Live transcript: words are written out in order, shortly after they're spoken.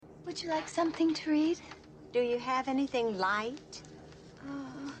Would you like something to read? Do you have anything light?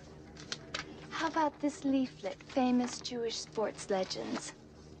 Oh. How about this leaflet, Famous Jewish Sports Legends?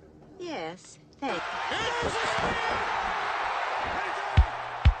 Yes, thank you.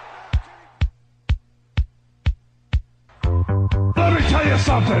 Let me tell you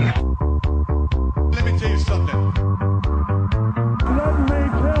something. Let me tell you something.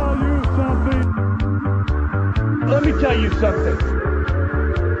 Let me tell you something.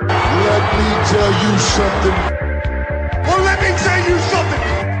 Let me tell you something. Well, let me tell you something.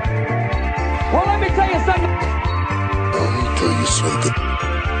 Well, let me tell you something. Let me tell you something.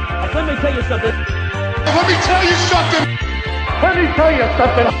 Let me tell you something. Let me tell you something. Let me tell you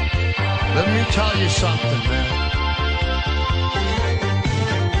something. Let me tell you something, man.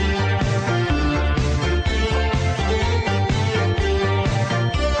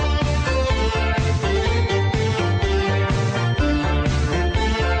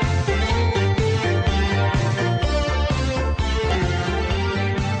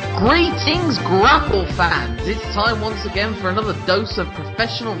 Greetings, Grapple fans! It's time once again for another dose of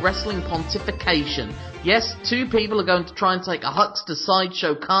professional wrestling pontification. Yes, two people are going to try and take a huckster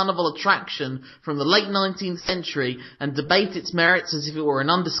sideshow carnival attraction from the late 19th century and debate its merits as if it were an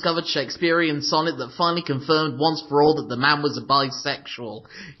undiscovered Shakespearean sonnet that finally confirmed once for all that the man was a bisexual.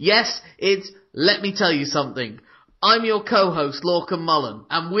 Yes, it's Let Me Tell You Something. I'm your co-host, Lorcan Mullen,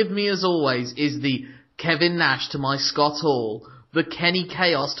 and with me as always is the Kevin Nash to my Scott Hall, the Kenny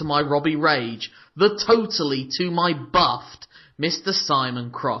Chaos to my Robbie Rage, the Totally to my Buffed, Mr. Simon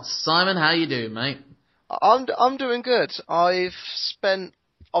Cross. Simon, how you doing, mate? I'm doing good. I've spent,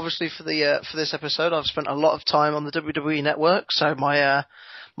 obviously for this episode, I've spent a lot of time on the WWE Network, so my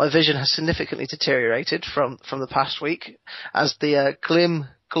vision has significantly deteriorated from the past week as the dim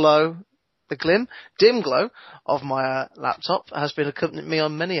glow of my laptop has been accompanying me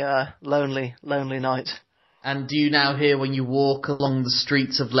on many a lonely night. And do you now hear when you walk along the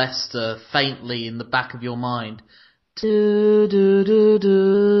streets of Leicester, faintly in the back of your mind, do do do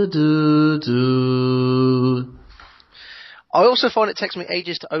do do do? I also find it takes me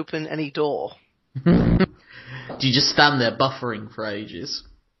ages to open any door. Do you just stand there buffering for ages?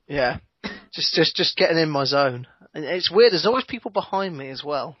 Yeah, just getting in my zone. And it's weird. There's always people behind me as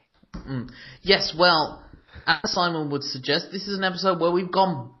well. Yes, well, as Simon would suggest, this is an episode where we've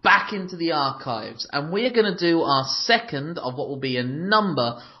gone back into the archives and we're going to do our second of what will be a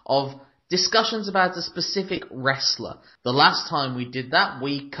number of discussions about a specific wrestler. The last time we did that,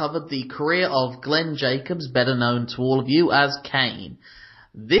 we covered the career of Glenn Jacobs, better known to all of you as Kane.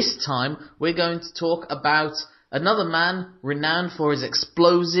 This time, we're going to talk about another man renowned for his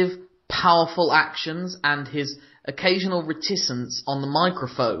explosive, powerful actions and his occasional reticence on the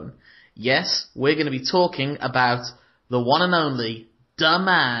microphone. Yes, we're going to be talking about the one and only, the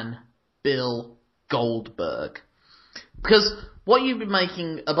man, Bill Goldberg. Because what you've been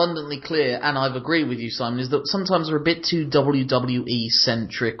making abundantly clear, and I've agreed with you, Simon, is that sometimes we're a bit too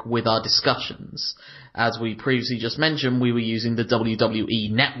WWE-centric with our discussions. As we previously just mentioned, we were using the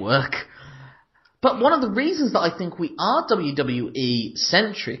WWE Network. But one of the reasons that I think we are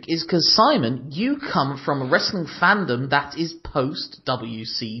WWE-centric is because, Simon, you come from a wrestling fandom that is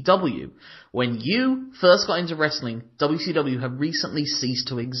post-WCW. When you first got into wrestling, WCW had recently ceased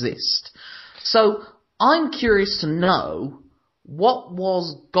to exist. So, I'm curious to know, what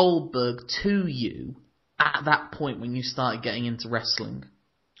was Goldberg to you at that point when you started getting into wrestling?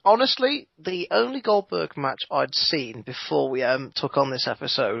 Honestly, the only Goldberg match I'd seen before we took on this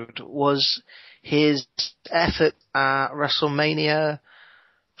episode was his effort at WrestleMania,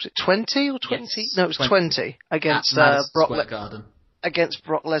 was it 20 or 20? Yes, no, it was 20 against against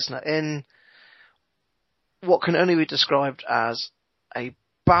Brock Lesnar in what can only be described as a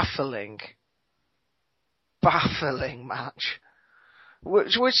baffling match,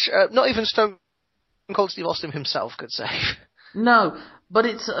 which not even Stone Cold Steve Austin himself could save. No, but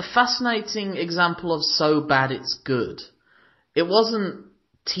it's a fascinating example of so bad it's good. It wasn't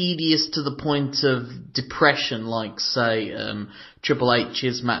tedious to the point of depression like, say, Triple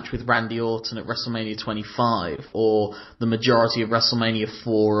H's match with Randy Orton at WrestleMania 25, or the majority of WrestleMania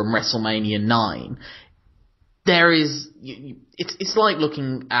 4 and WrestleMania 9. It's like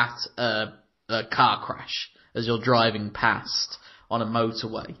looking at a car crash as you're driving past on a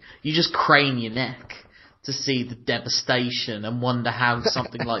motorway. You just crane your neck to see the devastation and wonder how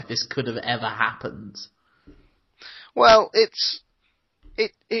something like this could have ever happened. Well, it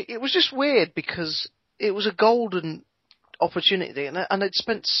was just weird because it was a golden opportunity and I'd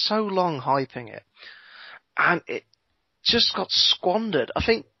spent so long hyping it and it just got squandered. I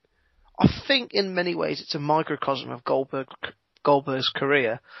think in many ways it's a microcosm of Goldberg's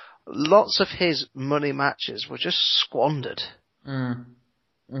career. lots of his money matches were just squandered.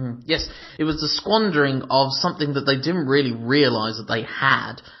 Yes, it was the squandering of something that they didn't really realise that they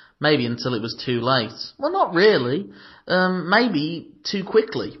had, maybe until it was too late. Well, not really. Maybe too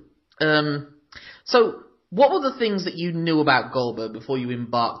quickly. So, what were the things that you knew about Goldberg before you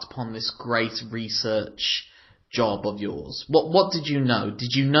embarked upon this great research job of yours? What did you know?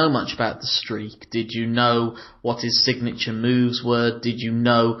 Did you know much about the streak? Did you know what his signature moves were? Did you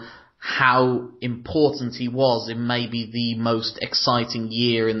know how important he was in maybe the most exciting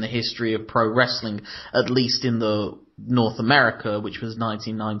year in the history of pro wrestling, at least in the North America, which was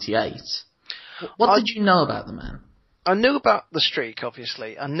 1998? What did you know about the man? I knew about the streak,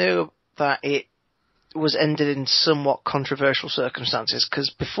 obviously. I knew that it was ended in somewhat controversial circumstances, because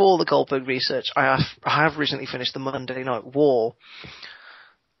before the Goldberg research, I have recently finished the Monday Night War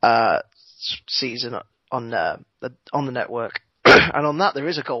season on the network, and on that there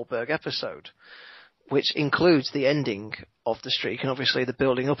is a Goldberg episode, which includes the ending of the streak and obviously the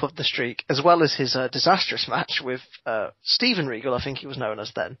building up of the streak, as well as his disastrous match with Steven Regal, I think he was known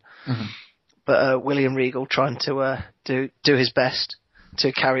as then. Mm-hmm. But William Regal trying to do his best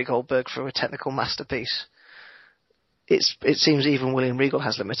to carry Goldberg through a technical masterpiece. It seems even William Regal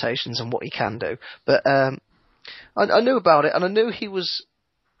has limitations on what he can do. But I knew about it, and I knew he was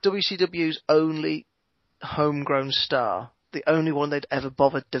WCW's only homegrown star, the only one they'd ever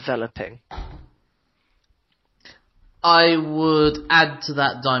bothered developing. I would add to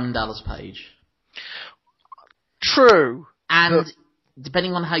that Diamond Dallas Page. True. And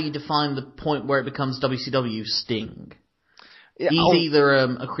depending on how you define the point where it becomes WCW, Sting. Yeah, he's either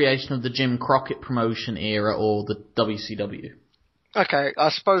a creation of the Jim Crockett promotion era or the WCW. Okay, I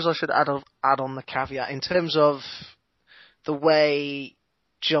suppose I should add on the caveat in terms of the way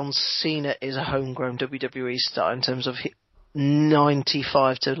John Cena is a homegrown WWE star, in terms of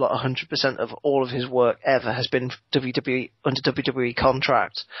 95 to 100% of all of his work ever has been WWE under WWE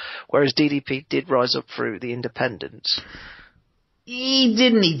contract, whereas DDP did rise up through the independents. He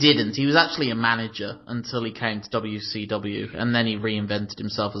didn't. He was actually a manager until he came to WCW, and then he reinvented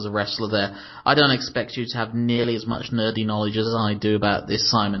himself as a wrestler there. I don't expect you to have nearly as much nerdy knowledge as I do about this,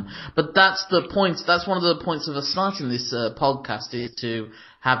 Simon. But that's the point. That's one of the points of us starting this podcast, is to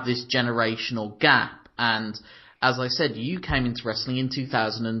have this generational gap. And as I said, you came into wrestling in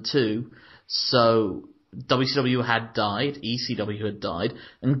 2002, so WCW had died, ECW had died,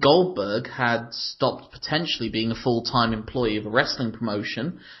 and Goldberg had stopped potentially being a full-time employee of a wrestling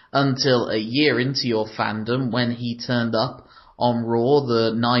promotion until a year into your fandom, when he turned up on Raw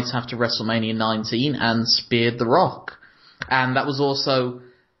the night after WrestleMania 19 and speared The Rock. And that was also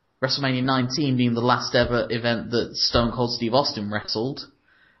WrestleMania 19 being the last ever event that Stone Cold Steve Austin wrestled.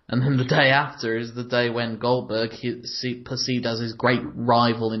 And then the day after is the day when Goldberg, perceived as his great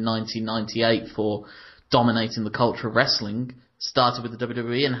rival in 1998 for dominating the culture of wrestling, started with the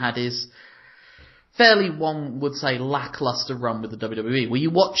WWE and had his fairly, one would say, lackluster run with the WWE. Were you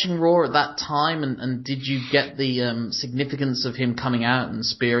watching Raw at that time, and did you get the significance of him coming out and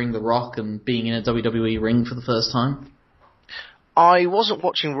spearing The Rock and being in a WWE ring for the first time? I wasn't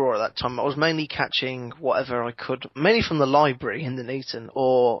watching Raw at that time. I was mainly catching whatever I could, mainly from the library in Nuneaton,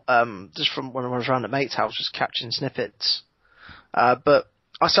 or just from when I was around at mate's house, just catching snippets. But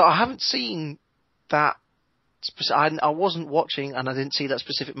I haven't seen that. I wasn't watching, and I didn't see that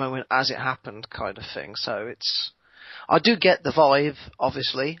specific moment as it happened, kind of thing. So I do get the vibe,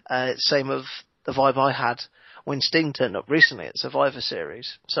 obviously. It's same of the vibe I had when Sting turned up recently at Survivor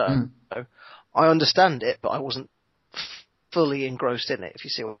Series. So I understand it, but I wasn't fully engrossed in it, if you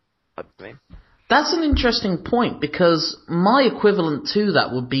see what I mean. That's an interesting point, because my equivalent to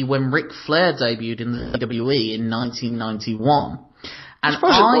that would be when Ric Flair debuted in the WWE in 1991. And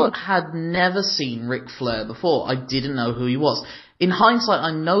I had never seen Ric Flair before. I didn't know who he was. In hindsight,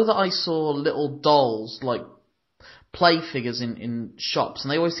 I know that I saw little dolls, like play figures in shops,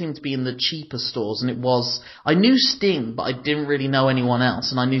 and they always seemed to be in the cheaper stores, and I knew Sting, but I didn't really know anyone else,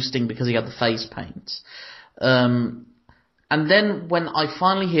 and I knew Sting because he had the face paint. And then when I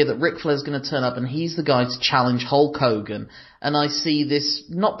finally hear that Ric Flair's going to turn up and he's the guy to challenge Hulk Hogan, and I see this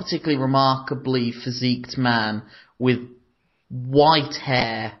not particularly remarkably physiqued man with white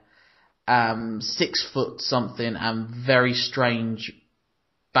hair, 6 foot something, and very strange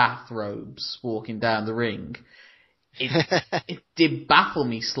bathrobes walking down the ring, it did baffle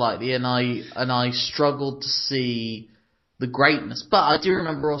me slightly, and I struggled to see the greatness. But I do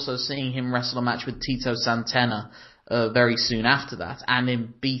remember also seeing him wrestle a match with Tito Santana very soon after that, and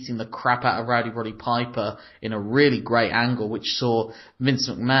him beating the crap out of Rowdy Roddy Piper in a really great angle, which saw Vince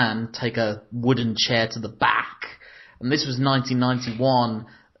McMahon take a wooden chair to the back. And this was 1991.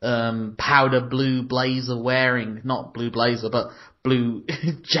 powder blue blazer wearing, not blue blazer, but blue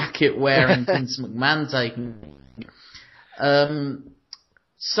jacket wearing Vince McMahon taking.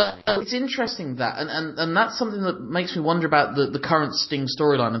 So it's interesting that, and that's something that makes me wonder about the current Sting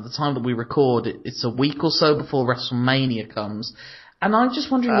storyline. At the time that we record, it's a week or so before WrestleMania comes, and I'm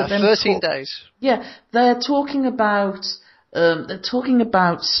just wondering that 13 days. Yeah, they're talking about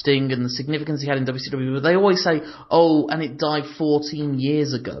Sting and the significance he had in WCW, but they always say, oh, and it died 14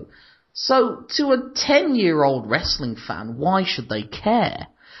 years ago. So, to a 10-year-old wrestling fan, why should they care?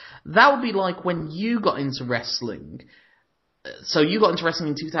 That would be like when you got into wrestling. So you got into wrestling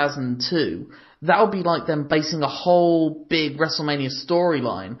in 2002. That would be like them basing a whole big WrestleMania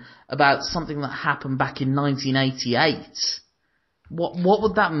storyline about something that happened back in 1988. What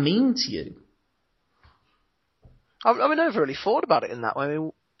would that mean to you? I mean, I never really thought about it in that way.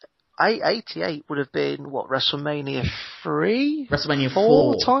 I mean, 88 would have been, what, WrestleMania 3? WrestleMania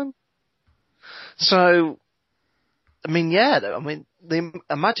 4 time? So, I mean, yeah, though, I mean,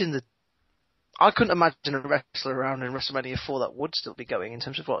 I couldn't imagine a wrestler around in WrestleMania 4 that would still be going in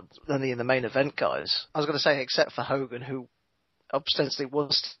terms of what, only in the main event guys. I was going to say, except for Hogan, who ostensibly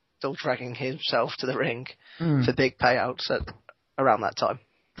was still dragging himself to the ring for big payouts around that time.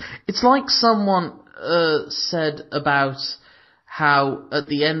 It's like someone said about how at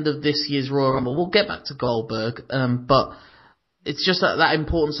the end of this year's Royal Rumble, we'll get back to Goldberg, but it's just that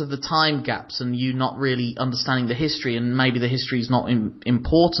importance of the time gaps and you not really understanding the history, and maybe the history is not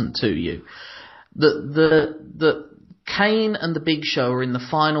important to you. The Kane and the Big Show are in the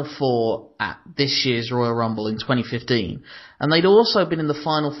Final Four at this year's Royal Rumble in 2015, and they'd also been in the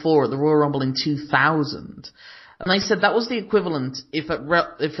Final Four at the Royal Rumble in 2000. And they said that was the equivalent if at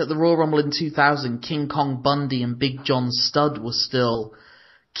the Royal Rumble in 2000, King Kong Bundy and Big John Studd were still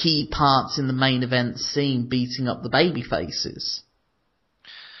key parts in the main event scene, beating up the baby faces.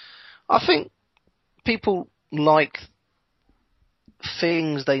 I think people like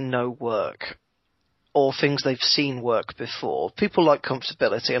things they know work, or things they've seen work before. People like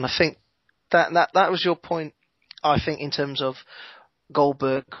comfortability, and I think that was your point, I think, in terms of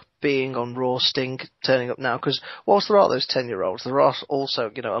Goldberg being on Raw, Sting turning up now, because whilst there are those 10-year-olds, there are also,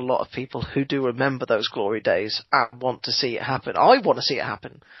 a lot of people who do remember those glory days and want to see it happen. I want to see it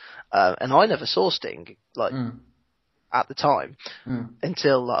happen. And I never saw Sting, at the time,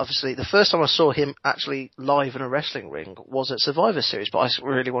 until, obviously, the first time I saw him actually live in a wrestling ring was at Survivor Series, but I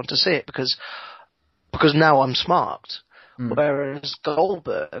really want to see it because now I'm smart. Whereas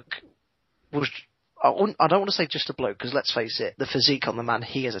Goldberg was, I don't want to say just a bloke, because let's face it, the physique on the man,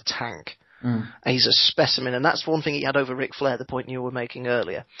 he is a tank. And he's a specimen, and that's one thing he had over Ric Flair, the point you were making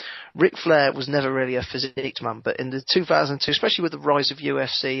earlier. Ric Flair was never really a physique man, but in the 2002, especially with the rise of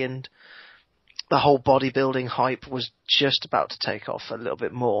UFC and the whole bodybuilding hype was just about to take off a little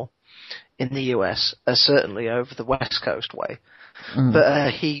bit more in the US, certainly over the West Coast way.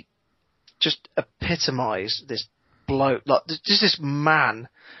 But he just epitomised this bloke, like just this man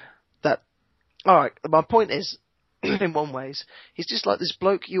that. All right, my point is, in one ways, he's just like this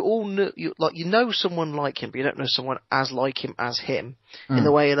bloke. You all know someone like him, but you don't know someone as like him as him. In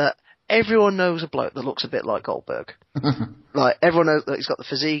the way that everyone knows a bloke that looks a bit like Goldberg. Like everyone knows that he's got the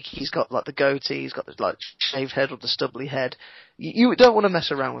physique, he's got like the goatee, he's got the shaved head or the stubbly head. You don't want to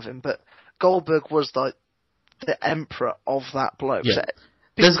mess around with him, but Goldberg was like the emperor of that bloke. Yeah. So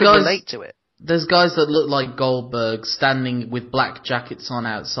people can relate to it. There's guys that look like Goldberg standing with black jackets on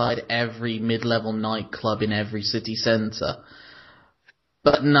outside every mid-level nightclub in every city centre.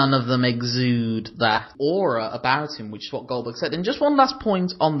 But none of them exude that aura about him, which is what Goldberg said. And just one last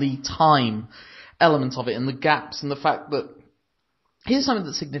point on the time element of it and the gaps and the fact that here's something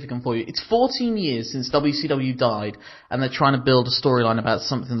that's significant for you. It's 14 years since WCW died, and they're trying to build a storyline about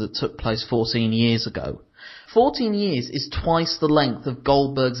something that took place 14 years ago. 14 years is twice the length of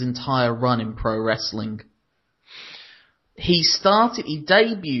Goldberg's entire run in pro wrestling. He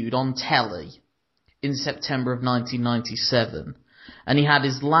debuted on telly in September of 1997, and he had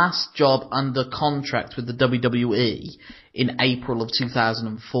his last job under contract with the WWE in April of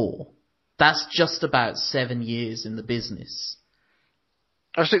 2004. That's just about 7 years in the business.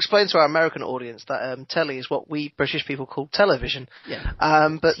 I should explain to our American audience that telly is what we British people call television. Yeah.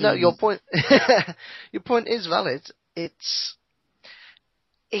 But no, your point is valid.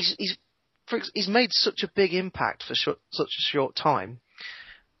 He's made such a big impact for such a short time,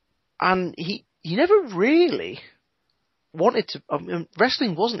 and he never really wanted to. I mean,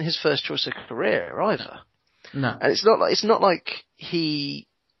 wrestling wasn't his first choice of career either. No, and it's not like he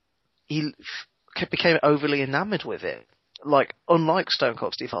became overly enamoured with it. like, unlike Stone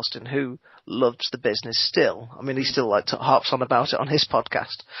Cold Steve Austin, who loves the business still. I mean, he still, like, harps on about it on his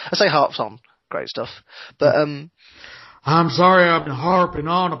podcast. I say harps on. Great stuff. But, I'm sorry I've been harping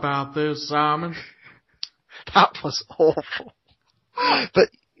on about this, Simon. That was awful. But,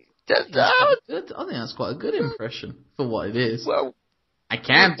 I think that's quite a good impression for what it is. well, I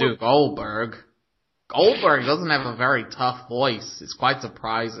can't do Goldberg. Goldberg doesn't have a very tough voice. It's quite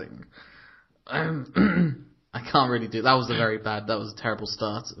surprising. I can't really do that. Was that was a terrible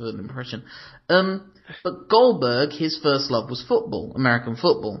start of an impression. But Goldberg, his first love was football, American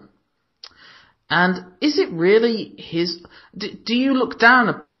football. And is it really his? Do you look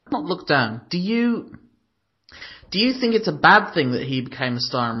down? Not look down. Do you think it's a bad thing that he became a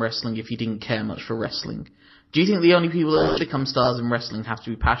star in wrestling if you didn't care much for wrestling? Do you think the only people that become stars in wrestling have to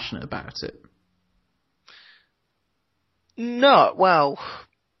be passionate about it? no, well,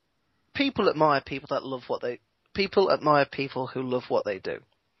 people admire people that love what they... People admire people who love what they do.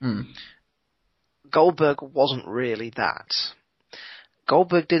 Goldberg wasn't really that.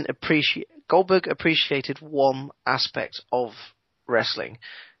 Goldberg appreciated one aspect of wrestling.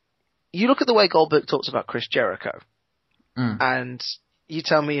 You look at the way Goldberg talks about Chris Jericho, and you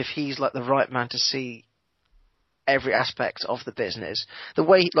tell me if he's like the right man to see every aspect of the business. The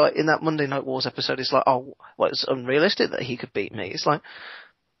way, like, in that Monday Night Wars episode, it's like, oh, well, it's unrealistic that he could beat me. It's like,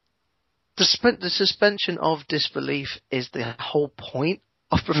 the suspension of disbelief is the whole point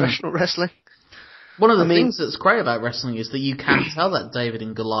of professional wrestling. One of the things that's great about wrestling is that you can tell that David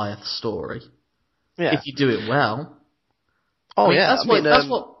and Goliath story. Yeah. If you do it well. Oh,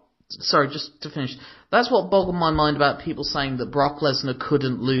 Sorry, just to finish. That's what boggled my mind about people saying that Brock Lesnar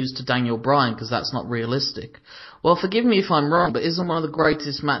couldn't lose to Daniel Bryan because that's not realistic. Well, forgive me if I'm wrong, but isn't one of the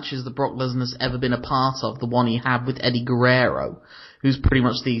greatest matches that Brock Lesnar's ever been a part of the one he had with Eddie Guerrero, who's pretty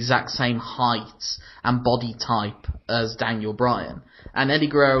much the exact same height and body type as Daniel Bryan? And Eddie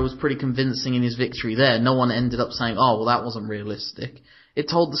Guerrero was pretty convincing in his victory there. No one ended up saying, oh, well, that wasn't realistic. It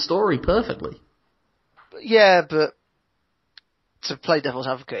told the story perfectly. Yeah, but to play devil's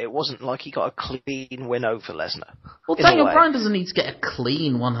advocate, it wasn't like he got a clean win over Lesnar. Well, Daniel Bryan doesn't need to get a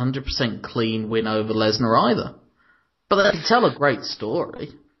clean, 100% clean win over Lesnar either. But they can tell a great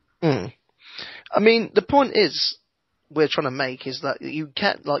story. I mean, the point we're trying to make is that you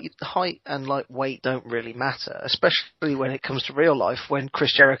can't, like, height and, like, weight don't really matter, especially when it comes to real life, when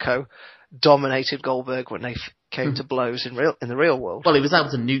Chris Jericho dominated Goldberg when they came to blows in the real world. Well, he was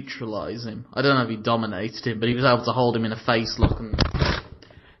able to neutralise him. I don't know if he dominated him, but he was able to hold him in a face lock, and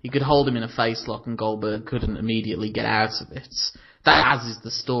he could hold him in a face lock, and Goldberg couldn't immediately get out of it. That as is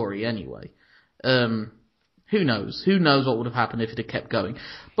the story anyway. Who knows? Who knows what would have happened if it had kept going?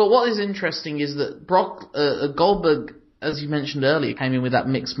 But what is interesting is that Goldberg, as you mentioned earlier, came in with that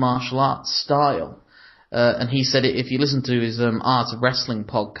mixed martial arts style. And he said if you listen to his Art of Wrestling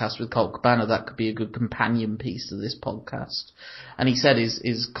podcast with Colt Cabana, that could be a good companion piece to this podcast. And he said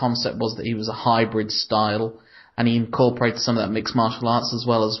his concept was that he was a hybrid style, and he incorporated some of that mixed martial arts as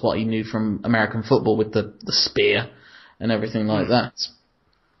well as what he knew from American football with the spear and everything like that.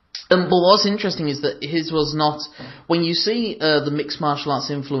 But what's interesting is that his was not... When you see the mixed martial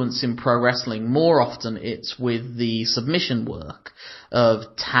arts influence in pro wrestling, more often it's with the submission work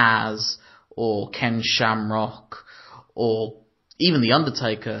of Taz or Ken Shamrock or even The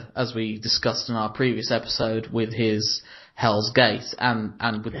Undertaker, as we discussed in our previous episode with his Hell's Gate and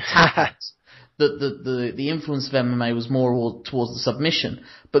with Taz. The influence of MMA was more towards the submission.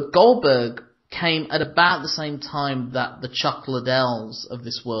 But Goldberg came at about the same time that the Chuck Liddells of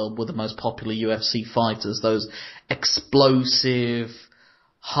this world were the most popular UFC fighters, those explosive,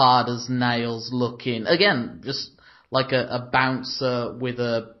 hard as nails looking, again, just like a bouncer with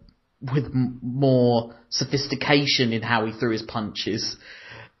more sophistication in how he threw his punches.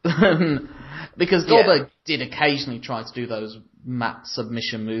 Because Goldberg did occasionally try to do those mat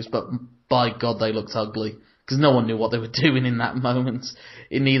submission moves, but by God they looked ugly. Because no one knew what they were doing in that moment.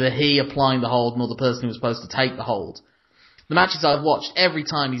 In neither he applying the hold nor the person who was supposed to take the hold. The matches I've watched, every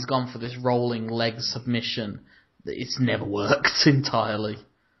time he's gone for this rolling leg submission, it's never worked entirely.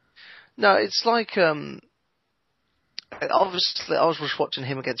 No, it's like, obviously I was just watching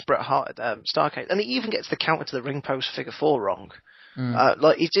him against Bret Hart at Starrcade, and he even gets the counter to the ring post figure 4 wrong.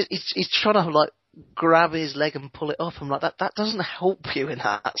 Like he's trying to like grab his leg and pull it up. I'm like, that doesn't help you in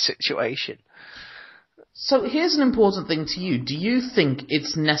that situation. So here's an important thing to you. Do you think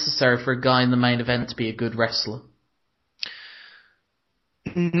it's necessary for a guy in the main event to be a good wrestler?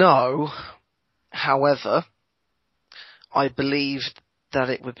 No. However, I believe that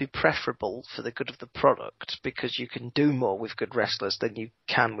it would be preferable for the good of the product because you can do more with good wrestlers than you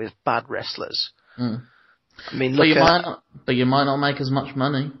can with bad wrestlers. I mean, But look you might not make as much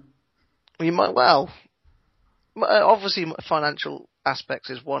money. you might, well, obviously financial aspects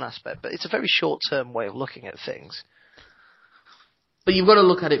is one aspect, but it's a very short-term way of looking at things. But you've got to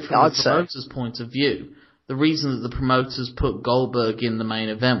look at it from I'd the say. promoter's point of view. The reason that the promoters put Goldberg in the main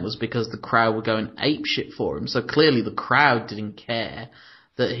event was because the crowd were going apeshit for him. So clearly the crowd didn't care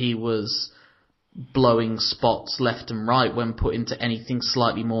that he was blowing spots left and right when put into anything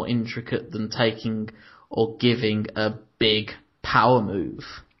slightly more intricate than taking or giving a big power move.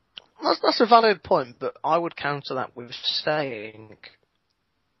 That's a valid point, but I would counter that with saying,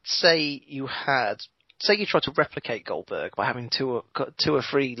 say you tried to replicate Goldberg by having two or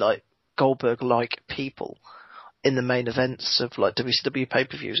three like Goldberg-like people in the main events of like WCW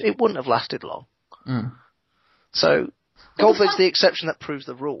pay-per-views, it wouldn't have lasted long. Mm. So Goldberg's the exception that proves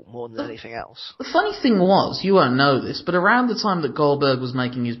the rule more than anything else. The funny thing was, you won't know this, but around the time that Goldberg was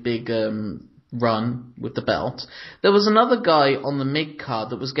making his big run with the belt, there was another guy on the mid-card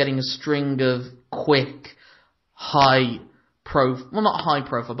that was getting a string of quick, not high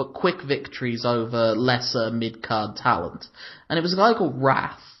profile, but quick victories over lesser mid-card talent. And it was a guy called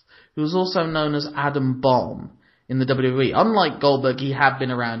Wrath, who was also known as Adam Bomb in the WWE. Unlike Goldberg, he had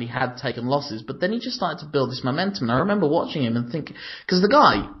been around, he had taken losses, but then he just started to build this momentum. And I remember watching him and thinking, because the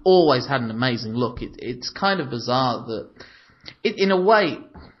guy always had an amazing look. It's kind of bizarre that, in a way,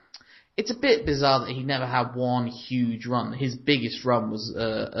 it's a bit bizarre that he never had one huge run. His biggest run was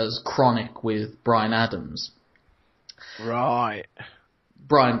as Chronic with Bryan Adams. Right.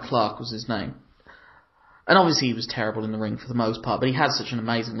 Brian Clark was his name. And obviously he was terrible in the ring for the most part, but he had such an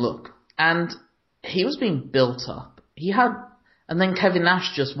amazing look. And he was being built up. And then Kevin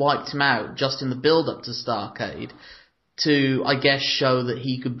Nash just wiped him out just in the build-up to Starrcade to, I guess, show that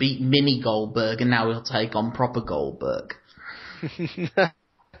he could beat mini Goldberg and now he'll take on proper Goldberg.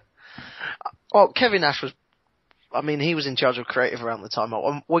 Well, Kevin Nash he was in charge of creative around the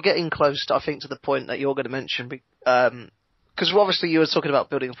time. We're getting close, I think, to the point that you're going to mention, because obviously you were talking about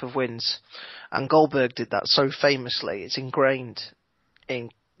building up of wins, and Goldberg did that so famously. It's ingrained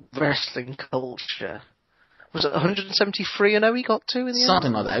in wrestling culture. Was it 173 and 0 he got to in the end?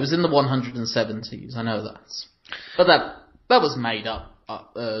 Something like that. It was in the 170s, I know that. But that was made up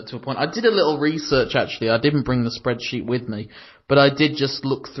to a point. I did a little research, actually. I didn't bring the spreadsheet with me, but I did just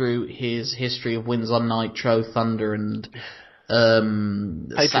look through his history of wins on Nitro, Thunder, and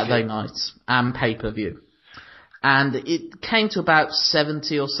Saturday nights, and pay-per-view. And it came to about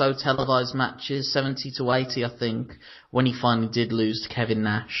 70 or so televised matches, 70 to 80, I think, when he finally did lose to Kevin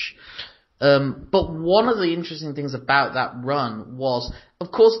Nash. But one of the interesting things about that run was,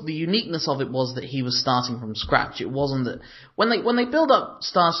 of course, the uniqueness of it was that he was starting from scratch. It wasn't that when they build up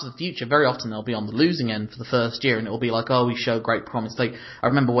stars for the future, very often they'll be on the losing end for the first year, and it'll be like, oh, we show great promise. I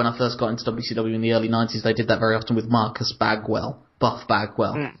remember when I first got into WCW in the early 90s, they did that very often with Marcus Bagwell, Buff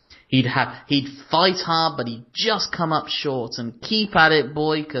Bagwell. Mm. He'd fight hard, but he'd just come up short, and keep at it,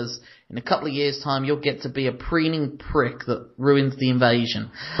 boy, because in a couple of years' time, you'll get to be a preening prick that ruins the invasion.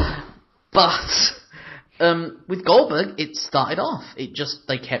 But with Goldberg, it started off.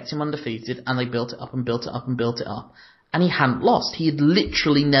 They kept him undefeated, and they built it up and built it up and built it up. And he hadn't lost. He had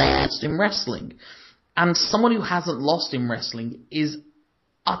literally never lost in wrestling. And someone who hasn't lost in wrestling is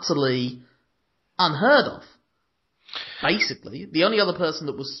utterly unheard of. Basically, the only other person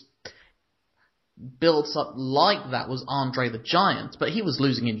that was built up like that was Andre the Giant, but he was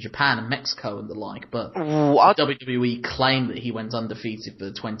losing in Japan and Mexico and the like, but WWE claimed that he went undefeated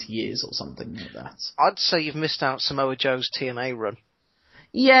for 20 years or something like that. I'd say you've missed out Samoa Joe's TNA run.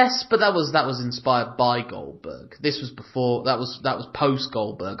 Yes, but that was inspired by Goldberg. This was before, that was post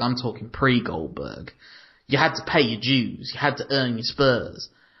Goldberg. I'm talking pre-Goldberg. You had to pay your dues, you had to earn your spurs.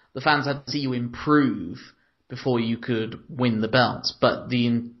 The fans had to see you improve before you could win the belt, but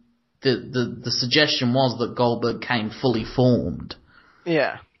the suggestion was that Goldberg came fully formed.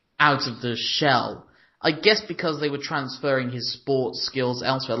 Yeah. Out of the shell. I guess because they were transferring his sports skills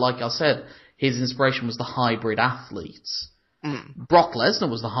elsewhere. Like I said, his inspiration was the hybrid athletes. Mm. Brock Lesnar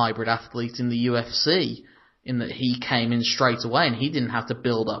was the hybrid athlete in the UFC, in that he came in straight away and he didn't have to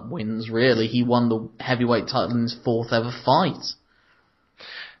build up wins, really. He won the heavyweight title in his fourth ever fight.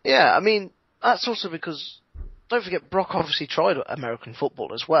 Yeah, I mean, that's also because, don't forget, Brock obviously tried American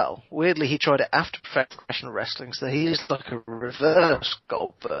football as well. Weirdly, he tried it after professional wrestling, so he is like a reverse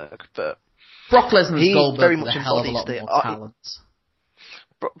Goldberg. But Brock Lesnar's Goldberg very much with a hell of a lot more talent.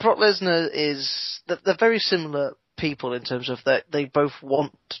 Brock Lesnar is... They're very similar people in terms of that they both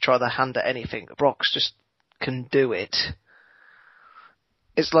want to try their hand at anything. Brock's just can do it.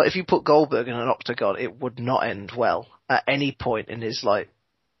 It's like if you put Goldberg in an octagon, it would not end well at any point in his like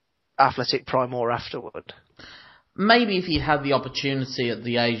athletic prime or afterward. maybe if he had the opportunity at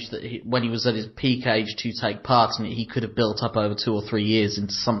the age that when he was at his peak age to take part in it, he could have built up over 2 or 3 years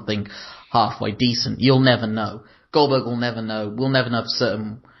into something halfway decent. You'll never know. Goldberg will never know. We'll never know for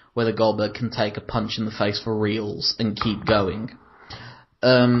certain whether Goldberg can take a punch in the face for reals and keep going.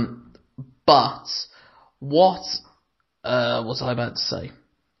 But what was I about to say?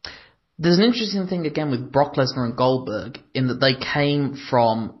 There's an interesting thing again with Brock Lesnar and Goldberg in that they came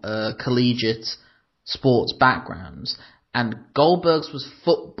from collegiate sports backgrounds, and Goldberg's was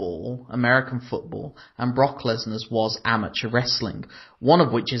football, American football, and Brock Lesnar's was amateur wrestling, one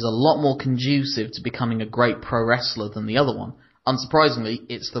of which is a lot more conducive to becoming a great pro wrestler than the other one. Unsurprisingly,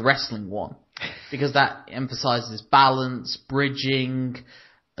 it's the wrestling one, because that emphasizes balance, bridging,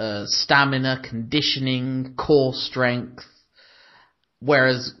 stamina, conditioning, core strength,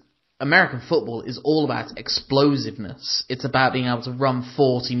 whereas American football is all about explosiveness. It's about being able to run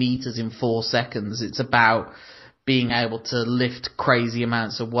 40 meters in 4 seconds. It's about being able to lift crazy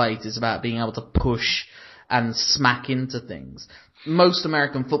amounts of weight. It's about being able to push and smack into things. Most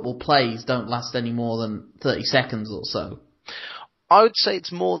American football plays don't last any more than 30 seconds or so. I would say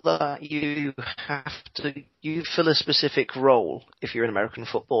it's more that you fill a specific role if you're an American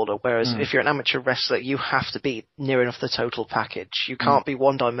footballer, whereas if you're an amateur wrestler, you have to be near enough the total package. You can't be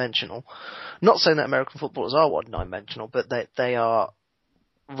one-dimensional. Not saying that American footballers are one-dimensional, but they are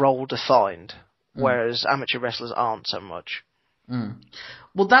role-defined, whereas amateur wrestlers aren't so much.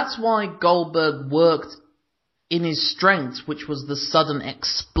 Well, that's why Goldberg worked in his strengths, which was the sudden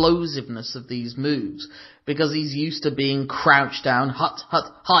explosiveness of these moves, because he's used to being crouched down,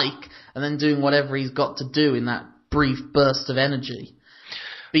 hike, and then doing whatever he's got to do in that brief burst of energy.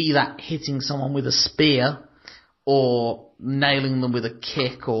 Be that hitting someone with a spear, or nailing them with a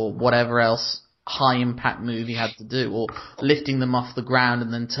kick, or whatever else high impact move he had to do, or lifting them off the ground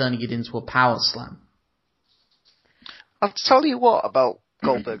and then turning it into a power slam. I'll tell you what about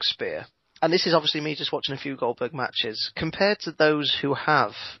Goldberg's spear. And this is obviously me just watching a few Goldberg matches. Compared to those who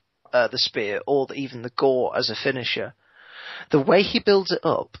have the spear or even the gore as a finisher, the way he builds it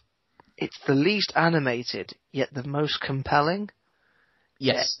up, it's the least animated yet the most compelling.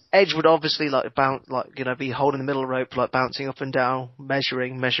 Yes, Edge would obviously be holding the middle rope, like bouncing up and down,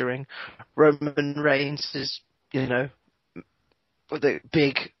 measuring. Roman Reigns is, with a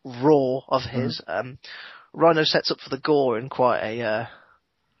big roar of his. Rhino sets up for the gore in quite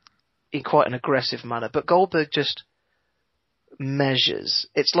an aggressive manner, but Goldberg just measures.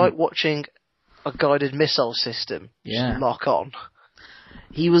 It's like watching a guided missile system lock on.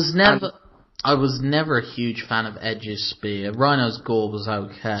 I was never a huge fan of Edge's spear. Rhino's gore was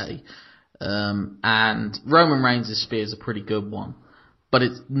okay, and Roman Reigns' spear is a pretty good one, but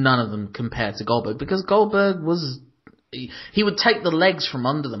it's none of them compared to Goldberg, because Goldberg he would take the legs from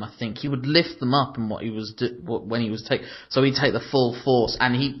under them, I think. He would lift them up in when he was so he'd take the full force,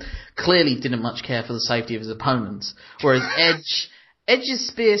 and he clearly didn't much care for the safety of his opponents. Whereas Edge's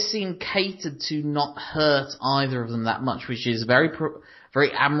spear seemed catered to not hurt either of them that much, which is very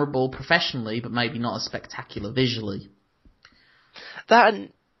admirable professionally, but maybe not as spectacular visually. That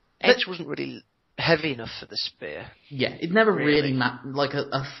and Edge wasn't really heavy enough for the spear. Yeah, it never really mattered. Like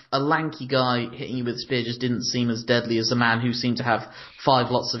a lanky guy hitting you with a spear just didn't seem as deadly as a man who seemed to have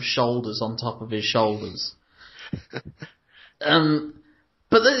 5 lots of shoulders on top of his shoulders.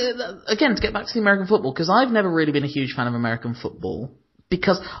 But again, to get back to the American football, because I've never really been a huge fan of American football,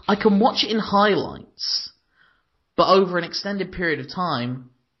 because I can watch it in highlights, but over an extended period of time,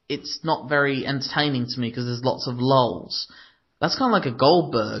 it's not very entertaining to me because there's lots of lulls. That's kind of like a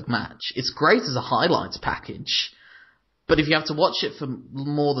Goldberg match. It's great as a highlights package, but if you have to watch it for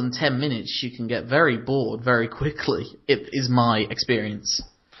more than 10 minutes, you can get very bored very quickly. It is my experience.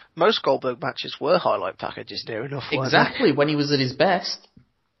 Most Goldberg matches were highlight packages near enough. Exactly, when he was at his best,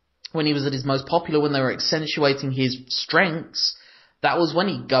 when he was at his most popular, when they were accentuating his strengths, that was when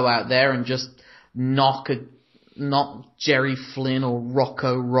he'd go out there and just knock Jerry Flynn or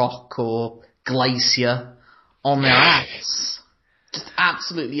Rocco Rock or Glacier on their ass. Just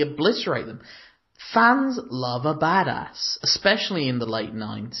absolutely obliterate them. Fans love a badass, especially in the late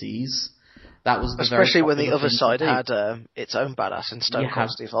 90s. That was especially when the other side had its own badass in Stone Cold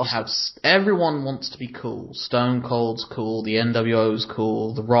Steve Austin. Everyone wants to be cool. Stone Cold's cool, the NWO's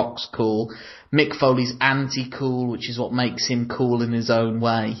cool, The Rock's cool, Mick Foley's anti-cool, which is what makes him cool in his own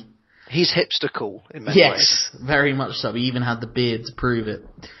way. He's hipster cool in many ways. Yes, very much so. He even had the beard to prove it.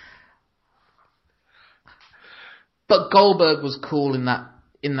 But Goldberg was cool in that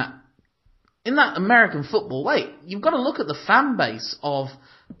American football. Wait, you've got to look at the fan base of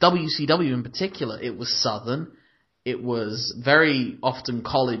WCW in particular. It was Southern. It was very often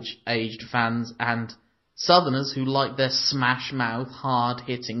college-aged fans and Southerners who like their smash mouth, hard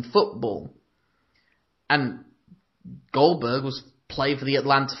hitting football. And Goldberg was played for the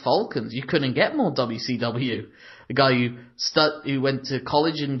Atlanta Falcons. You couldn't get more WCW. A guy who went to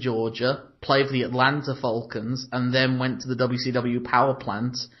college in Georgia, played for the Atlanta Falcons, and then went to the WCW power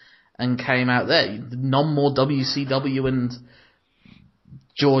plant and came out there. None more WCW and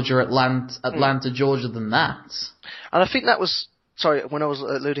Atlanta, Georgia than that. And I think that was, sorry, when I was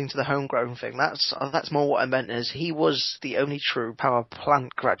alluding to the homegrown thing, that's more what I meant is he was the only true power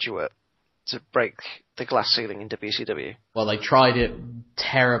plant graduate to break the glass ceiling in WCW. Well, they tried it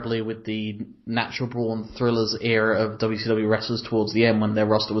terribly with the Natural Born Thrillers era of WCW wrestlers towards the end when their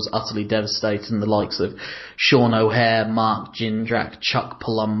roster was utterly devastating. The likes of Sean O'Haire, Mark Jindrak, Chuck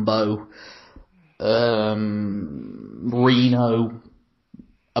Palumbo, Reno,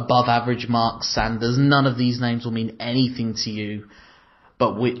 above average Mark Sanders. None of these names will mean anything to you,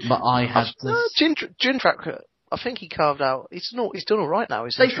 but I had Jindrak, I think he carved out. He's done all right now.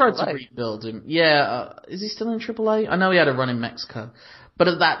 They tried to rebuild him. Yeah, is he still in AAA? I know he had a run in Mexico, but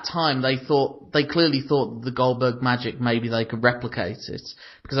at that time they clearly thought the Goldberg magic maybe they could replicate it,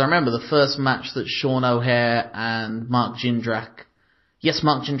 because I remember the first match that Sean O'Haire and Mark Jindrak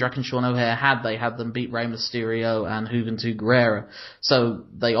and Sean O'Haire had them beat Rey Mysterio and Juventud Guerrera. So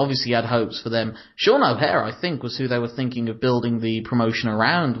they obviously had hopes for them. Sean O'Haire, I think, was who they were thinking of building the promotion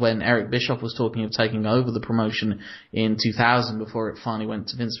around when Eric Bischoff was talking of taking over the promotion in 2000 before it finally went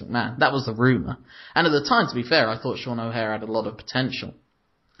to Vince McMahon. That was the rumour. And at the time, to be fair, I thought Sean O'Haire had a lot of potential.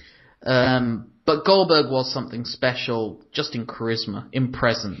 But Goldberg was something special just in charisma, in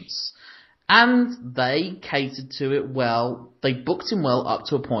presence. And they catered to it well. They booked him well up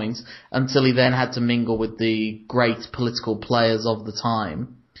to a point until he then had to mingle with the great political players of the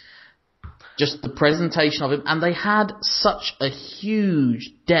time. Just the presentation of him. And they had such a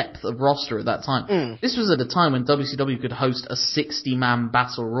huge depth of roster at that time. This was at a time when WCW could host a 60-man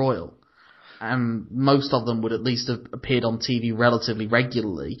battle royal. And most of them would at least have appeared on TV relatively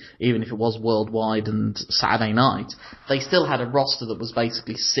regularly, even if it was worldwide and Saturday night. They still had a roster that was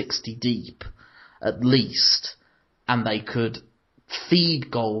basically 60 deep, at least, and they could feed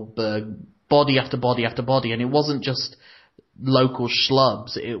Goldberg body after body after body, and it wasn't just local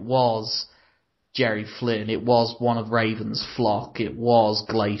schlubs, it was Jerry Flynn, it was one of Raven's flock, it was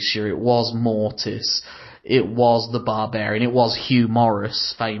Glacier, it was Mortis, it was the Barbarian. It was Hugh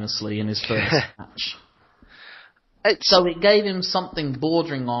Morris, famously, in his first match. So it gave him something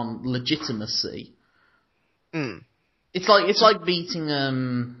bordering on legitimacy. It's like beating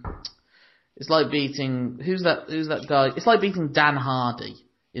who's that guy? It's like beating Dan Hardy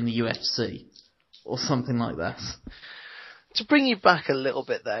in the UFC or something like that. To bring you back a little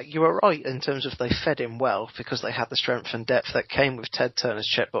bit there, you were right in terms of they fed him well because they had the strength and depth that came with Ted Turner's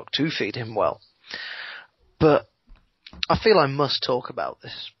checkbook to feed him well. But I feel I must talk about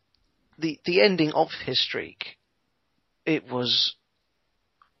this. The ending of his streak, it was...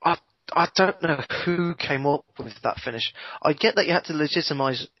 I don't know who came up with that finish. I get that you had to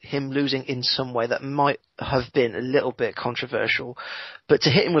legitimise him losing in some way that might have been a little bit controversial, but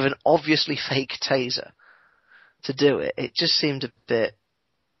to hit him with an obviously fake taser to do it, it just seemed a bit...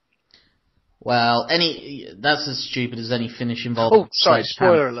 Well, that's as stupid as any finish involving... Oh, sorry,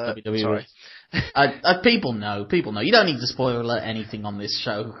 spoiler alert. WWE. Sorry. People know. You don't need to spoiler alert anything on this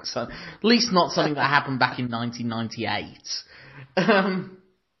show. So, at least not something that happened back in 1998.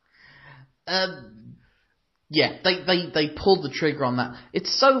 Yeah, they pulled the trigger on that.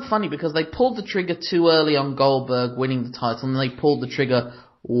 It's so funny because they pulled the trigger too early on Goldberg winning the title, and they pulled the trigger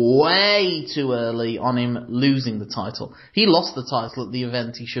way too early on him losing the title. He lost the title at the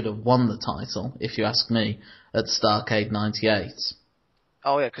event he should have won the title, if you ask me, at Starrcade 98.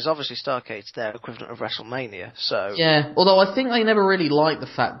 Oh yeah, because obviously Starrcade's their equivalent of WrestleMania, so... Yeah, although I think they never really liked the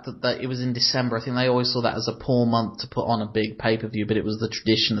fact that it was in December. I think they always saw that as a poor month to put on a big pay-per-view, but it was the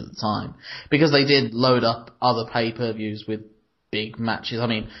tradition at the time. Because they did load up other pay-per-views with big matches. I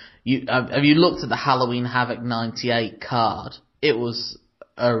mean, have you looked at the Halloween Havoc 98 card? It was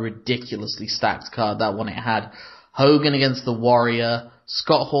a ridiculously stacked card, that one. It had Hogan against The Warrior,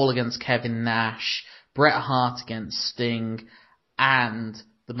 Scott Hall against Kevin Nash, Bret Hart against Sting, and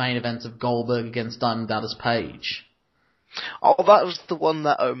the main event of Goldberg against Diamond Dallas Page. Oh, that was the one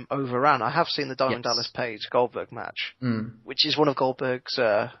that overran. I have seen the Diamond Yes. Dallas Page Goldberg match, which is one of Goldberg's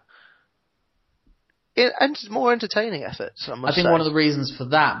more entertaining efforts, I must I think say. one of the reasons for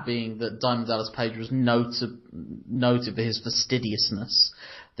that being that Diamond Dallas Page was noted for his fastidiousness,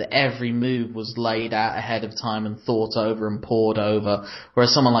 that every move was laid out ahead of time and thought over and poured over,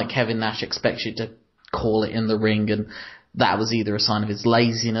 whereas someone like Kevin Nash expects you to call it in the ring, and that was either a sign of his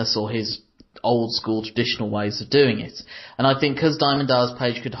laziness or his old school traditional ways of doing it. And I think because Diamond Dallas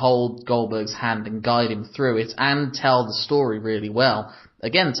Page could hold Goldberg's hand and guide him through it and tell the story really well,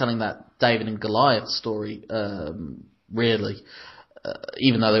 again, telling that David and Goliath story, really,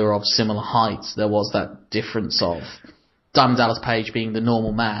 even though they were of similar heights, there was that difference of Diamond Dallas Page being the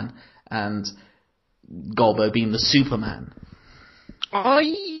normal man and Goldberg being the Superman.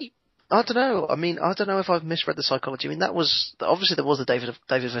 I don't know. I mean, I don't know if I've misread the psychology. I mean, that was obviously there was a David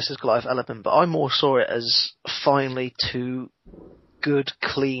versus Goliath element, but I more saw it as finally two good,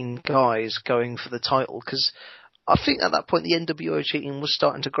 clean guys going for the title, because I think at that point the NWO cheating was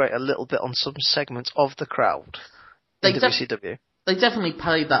starting to grate a little bit on some segments of the crowd in WCW. They definitely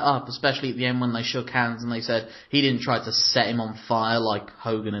played that up, especially at the end when they shook hands and they said he didn't try to set him on fire like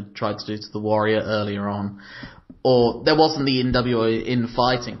Hogan had tried to do to the Warrior earlier on, or there wasn't the NWO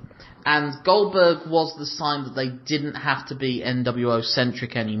infighting. And Goldberg was the sign that they didn't have to be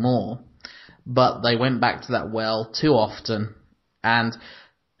NWO-centric anymore, but they went back to that well too often. And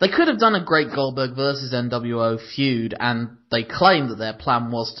they could have done a great Goldberg versus NWO feud, and they claimed that their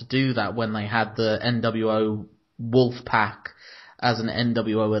plan was to do that when they had the NWO Wolfpack as an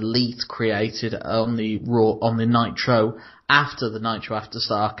NWO elite created on the Nitro after the Nitro After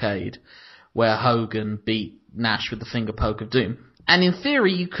Starrcade, where Hogan beat Nash with the finger poke of doom. And in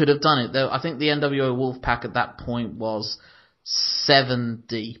theory, you could have done it, though. I think the NWO Wolfpack at that point was 7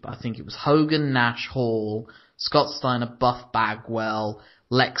 deep. I think it was Hogan, Nash, Hall, Scott Steiner, Buff Bagwell,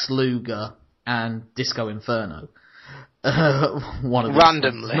 Lex Luger, and Disco Inferno. One of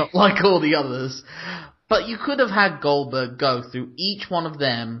randomly, not like all the others. But you could have had Goldberg go through each one of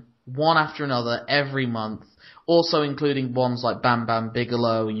them, one after another, every month. Also including ones like Bam Bam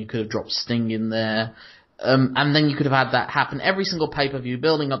Bigelow, and you could have dropped Sting in there. And then you could have had that happen every single pay-per-view,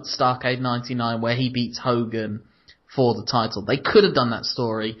 building up to Starrcade 99, where he beats Hogan for the title. They could have done that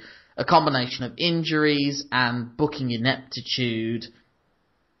story. A combination of injuries and booking ineptitude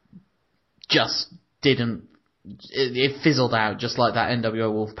just didn't... It fizzled out, just like that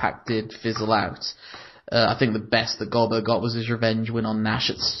NWO Wolfpack did fizzle out. I think the best that Goldberg got was his revenge win on Nash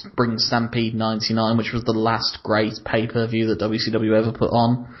at Spring Stampede 99, which was the last great pay-per-view that WCW ever put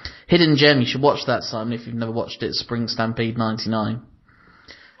on. Hidden gem, you should watch that, Simon, if you've never watched it, Spring Stampede 99.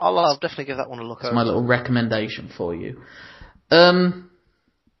 I'll definitely give that one a look. That's my little recommendation for you. We're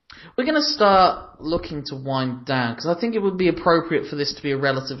going to start looking to wind down, because I think it would be appropriate for this to be a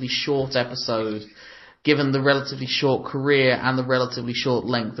relatively short episode, given the relatively short career and the relatively short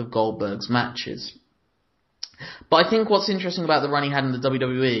length of Goldberg's matches. But I think what's interesting about the run he had in the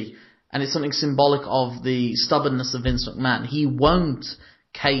WWE, and it's something symbolic of the stubbornness of Vince McMahon, he won't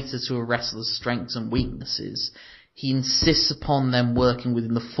cater to a wrestler's strengths and weaknesses. He insists upon them working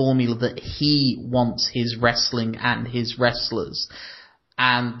within the formula that he wants his wrestling and his wrestlers.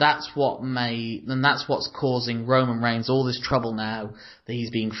 And that's what's causing Roman Reigns all this trouble now, that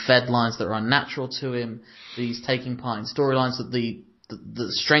he's being fed lines that are unnatural to him, that he's taking part in storylines that the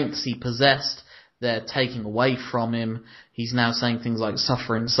strengths he possessed, they're taking away from him. He's now saying things like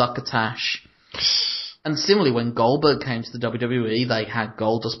suffering succotash. And similarly, when Goldberg came to the WWE, they had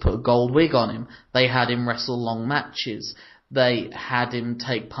Goldust put a gold wig on him. They had him wrestle long matches. They had him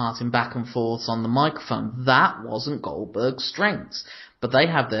take part in back and forths on the microphone. That wasn't Goldberg's strengths. But they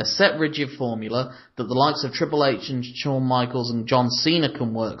have their set rigid formula that the likes of Triple H and Shawn Michaels and John Cena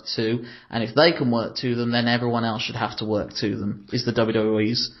can work to, and if they can work to them, then everyone else should have to work to them, is the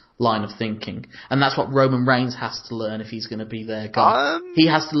WWE's line of thinking. And that's what Roman Reigns has to learn if he's going to be their guy. He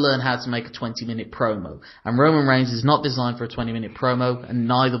has to learn how to make a 20-minute promo. And Roman Reigns is not designed for a 20-minute promo, and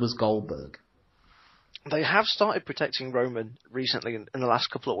neither was Goldberg. They have started protecting Roman recently in the last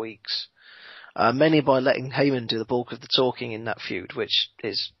couple of weeks. Mainly by letting Heyman do the bulk of the talking in that feud, which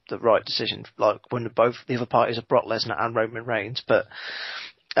is the right decision, like when both the other parties are Brock Lesnar and Roman Reigns. But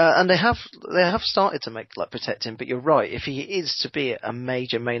and they have started to protect him. But you're right, if he is to be a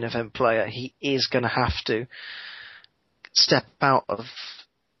major main event player, he is going to have to step out of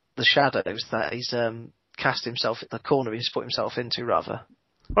the shadows that he's cast himself, the corner he's put himself into, rather.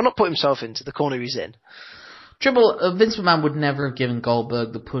 Well, not put himself into, the corner he's in. Vince McMahon would never have given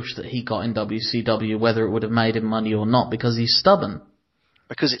Goldberg the push that he got in WCW, whether it would have made him money or not, because he's stubborn.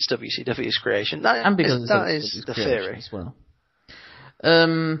 Because it's WCW's creation. And because that is the theory as well.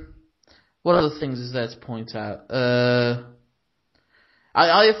 What other things is there to point out?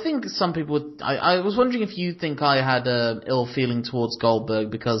 I think some people would... I was wondering if you think I had ill feeling towards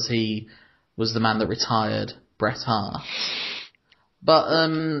Goldberg because he was the man that retired Bret Hart. But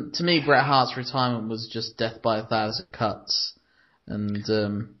to me, Bret Hart's retirement was just death by 1,000 cuts, and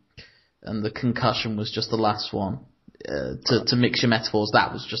the concussion was just the last one. to mix your metaphors,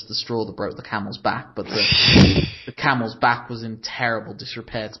 that was just the straw that broke the camel's back. But the camel's back was in terrible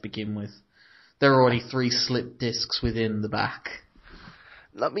disrepair to begin with. There are already 3 slipped discs within the back.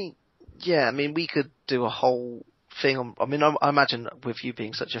 We could do a whole thing on. I imagine with you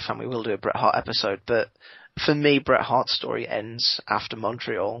being such a fan, we will do a Bret Hart episode. But for me, Bret Hart's story ends after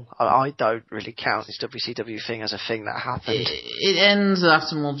Montreal. I don't really count this WCW thing as a thing that happened. It ends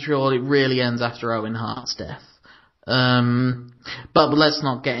after Montreal. It really ends after Owen Hart's death. But let's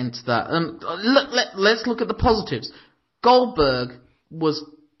not get into that. Let's look at the positives. Goldberg was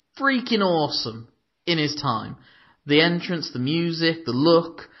freaking awesome in his time. The entrance, the music, the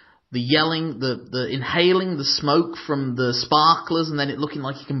look, the yelling, the inhaling the smoke from the sparklers and then it looking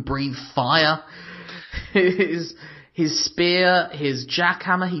like he can breathe fire. His spear, his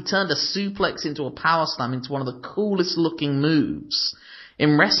jackhammer, he turned a suplex into a power slam into one of the coolest looking moves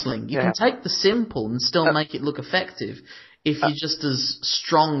in wrestling. You can take the simple and still make it look effective if you're just as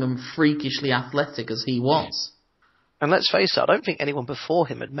strong and freakishly athletic as he was. And let's face it, I don't think anyone before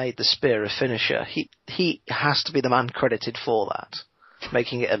him had made the spear a finisher. He has to be the man credited for that,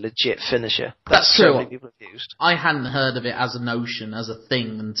 making it a legit finisher. That's true. So many people have used. I hadn't heard of it as a notion, as a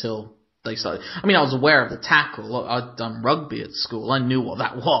thing until they started. I mean, I was aware of the tackle. Look, I'd done rugby at school. I knew what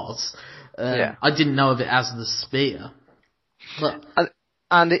that was. I didn't know of it as the spear. But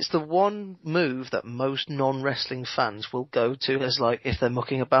and it's the one move that most non-wrestling fans will go to as like if they're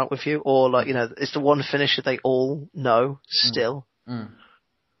mucking about with you, or like, you know, it's the one finisher they all know still.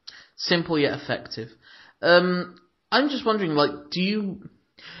 Simple yet effective. I'm just wondering, like, do you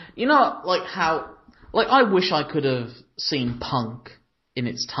know, like how, like I wish I could have seen Punk in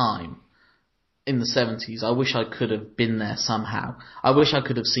its time in the 70s. I wish I could have been there somehow. I wish I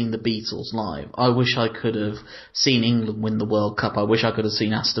could have seen the Beatles live. I wish I could have seen England win the World Cup. I wish I could have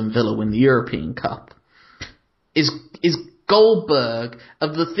seen Aston Villa win the European Cup. Is Goldberg,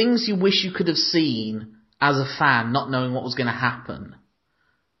 of the things you wish you could have seen as a fan, not knowing what was going to happen,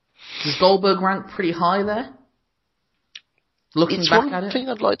 does Goldberg rank pretty high there? Looking back at it? It's one thing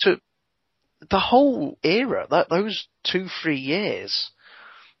I'd like to... The whole era, those 2-3 years...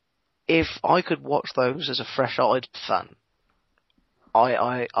 If I could watch those as a fresh-eyed fan,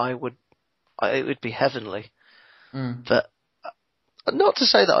 I would. It would be heavenly. But not to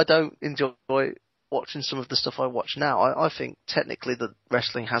say that I don't enjoy watching some of the stuff I watch now. I think technically the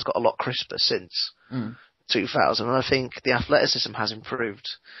wrestling has got a lot crisper since 2000, and I think the athleticism has improved,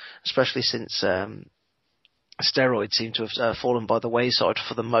 especially since steroids seem to have fallen by the wayside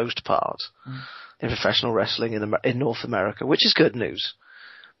for the most part in professional wrestling in North America, which is good news.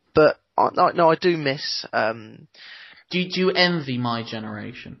 But I do miss. Do you envy my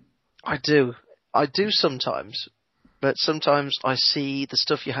generation? I do sometimes, but sometimes I see the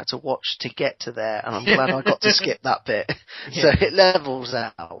stuff you had to watch to get to there, and I'm glad I got to skip that bit. So it levels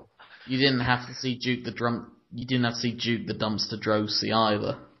out. You didn't have to see Duke the Dumpster Drosy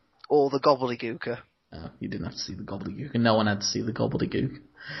either, or the Gobbledygooker. No, you didn't have to see the Gobbledygooker. No one had to see the Gobbledygook.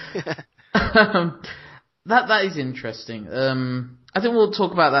 That is interesting. I think we'll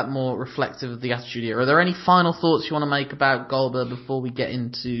talk about that more reflective of the Attitude Era. Are there any final thoughts you want to make about Goldberg before we get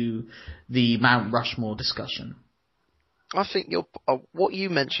into the Mount Rushmore discussion? I think what you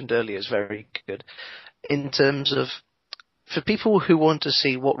mentioned earlier is very good in terms of, for people who want to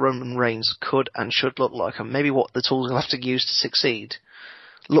see what Roman Reigns could and should look like, and maybe what the tools he'll have to use to succeed,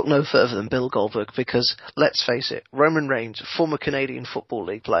 look no further than Bill Goldberg, because let's face it, Roman Reigns, former Canadian Football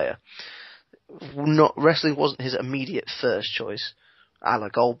League player, wrestling wasn't his immediate first choice, a la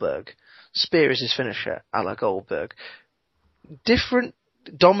Goldberg. Spear is his finisher, a la Goldberg. Different,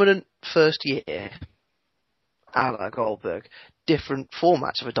 dominant first year, a la Goldberg. Different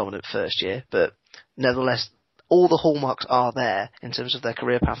formats of a dominant first year, but nevertheless, all the hallmarks are there in terms of their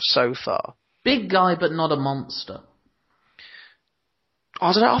career path so far. Big guy, but not a monster.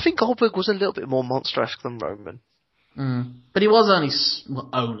 I don't know, I think Goldberg was a little bit more monster-esque than Roman. But he was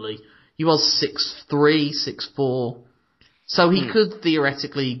he was 6'3", 6'4", so he could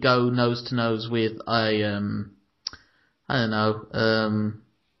theoretically go nose to nose with a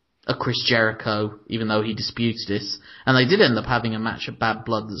Chris Jericho, even though he disputed it. And they did end up having a match of Bad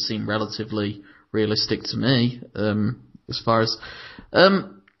Blood that seemed relatively realistic to me, as far as...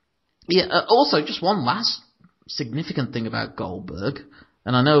 also, just one last significant thing about Goldberg,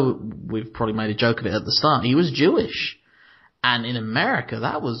 and I know we've probably made a joke of it at the start, he was Jewish. And in America,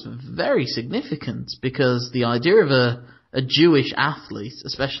 that was very significant, because the idea of a Jewish athlete,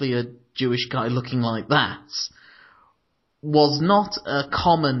 especially a Jewish guy looking like that, was not a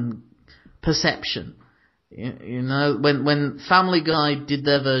common perception. You know, when Family Guy did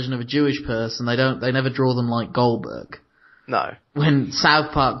their version of a Jewish person, they never draw them like Goldberg. No. When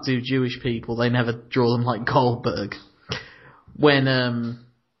South Park do Jewish people, they never draw them like Goldberg. When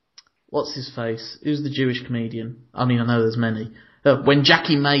what's his face? Who's the Jewish comedian? I mean, I know there's many. When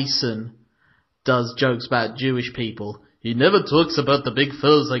Jackie Mason does jokes about Jewish people, he never talks about the big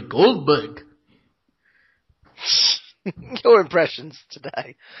fellas like Goldberg. Your impressions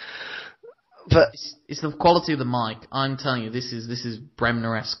today. But it's the quality of the mic. I'm telling you, this is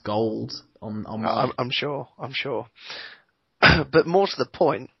Bremner-esque gold on mic. I'm sure. But more to the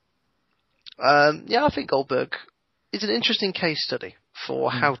point, I think Goldberg is an interesting case study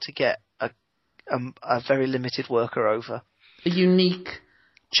for how to get a very limited worker over. A unique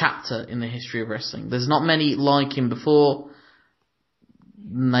chapter in the history of wrestling. There's not many like him before.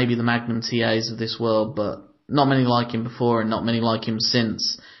 Maybe the Magnum TAs of this world, but not many like him before and not many like him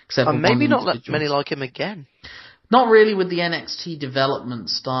since. Except for maybe not many like him again. Not really with the NXT development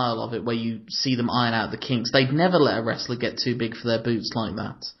style of it, where you see them iron out the kinks. They'd never let a wrestler get too big for their boots like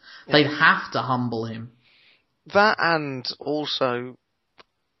that. Yeah. They'd have to humble him. That, and also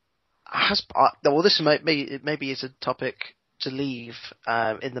this maybe is a topic to leave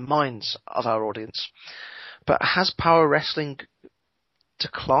in the minds of our audience. But has power wrestling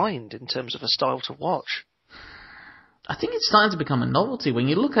declined in terms of a style to watch? I think it's starting to become a novelty. When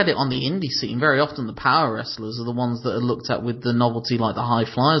you look at it on the indie scene, very often the power wrestlers are the ones that are looked at with the novelty like the high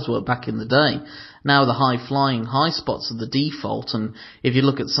flyers were back in the day. Now the high flying high spots are the default, and if you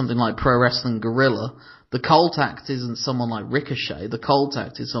look at something like Pro Wrestling Guerrilla, the Colt Act isn't someone like Ricochet, the Colt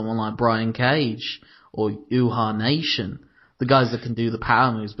Act is someone like Brian Cage or Uhaa Nation. The guys that can do the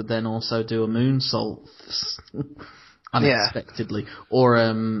power moves but then also do a moonsault unexpectedly. Yeah.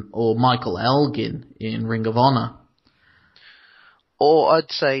 Or Michael Elgin in Ring of Honor. Or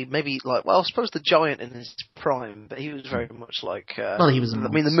I'd say maybe I suppose the Giant in his prime, but he was very much like. He was.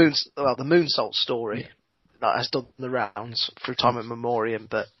 The moonsault story that has done the rounds through time and memoriam.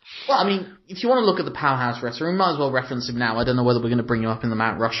 But if you want to look at the powerhouse wrestler, we might as well reference him now. I don't know whether we're going to bring him up in the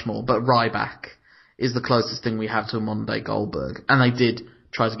Mount Rushmore, but Ryback is the closest thing we have to a modern day Goldberg, and they did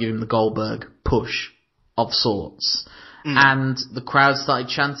try to give him the Goldberg push of sorts, and the crowd started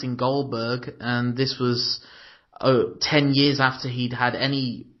chanting Goldberg, and this was 10 years after he'd had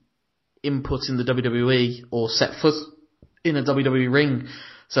any input in the WWE or set foot in a WWE ring.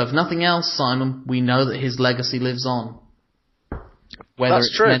 So if nothing else, Simon, we know that his legacy lives on. Whether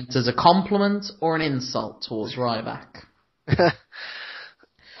it's meant as a compliment or an insult towards Ryback.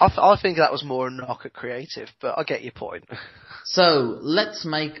 I think that was more a knock at creative, but I get your point. So let's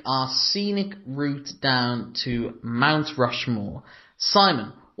make our scenic route down to Mount Rushmore.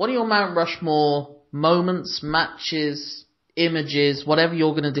 Simon, what are your Mount Rushmore moments, matches, images, whatever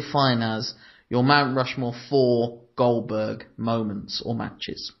you're going to define as your Mount Rushmore for Goldberg moments or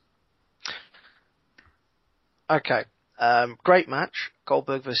matches? Okay. Great match.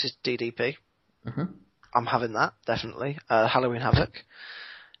 Goldberg versus DDP. Mm-hmm. I'm having that, definitely. Halloween Havoc.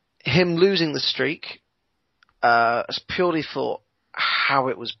 Him losing the streak, purely for how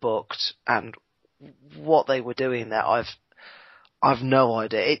it was booked and what they were doing there, I've no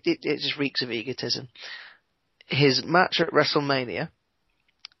idea. It just reeks of egotism. His match at WrestleMania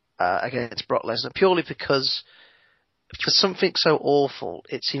against Brock Lesnar, purely because for something so awful,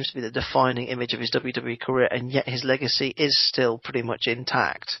 it seems to be the defining image of his WWE career, and yet his legacy is still pretty much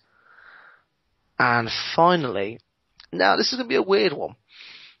intact. And finally, now this is going to be a weird one,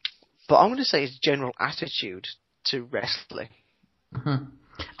 but I'm going to say his general attitude to wrestling. Mm-hmm.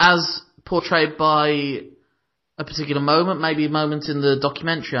 As portrayed by a particular moment, maybe a moment in the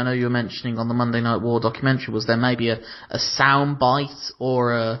documentary. I know you were mentioning on the Monday Night War documentary, was there maybe a sound bite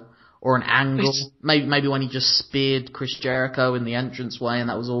or an angle? Maybe when he just speared Chris Jericho in the entranceway and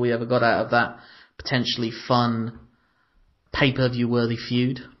that was all we ever got out of that potentially fun pay-per-view worthy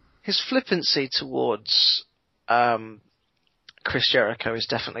feud. His flippancy towards Chris Jericho is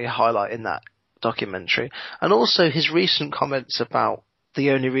definitely a highlight in that documentary. And also his recent comments about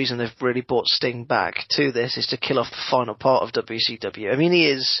the only reason they've really brought Sting back to this is to kill off the final part of WCW. I mean,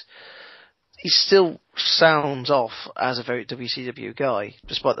 he still sounds off as a very WCW guy,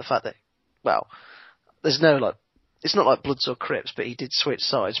 despite the fact that, there's no, it's not like Bloods or Crips, but he did switch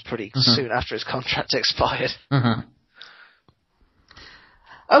sides pretty soon after his contract expired. Mm-hmm.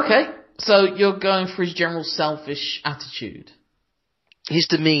 Okay, so you're going for his general selfish attitude. His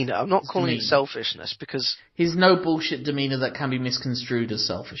demeanour. I'm not calling it selfishness because... His no bullshit demeanour that can be misconstrued as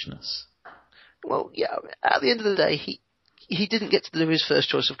selfishness. Well, yeah, at the end of the day, he didn't get to do his first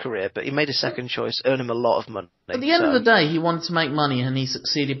choice of career, but he made a second choice, earned him a lot of money. At the end of the day, he wanted to make money, and he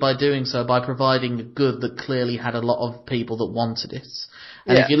succeeded by doing so, by providing a good that clearly had a lot of people that wanted it.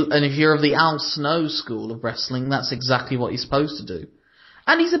 And if you're of the Al Snow school of wrestling, that's exactly what you're supposed to do.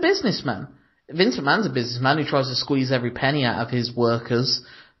 And he's a businessman. Vince McMahon's a businessman who tries to squeeze every penny out of his workers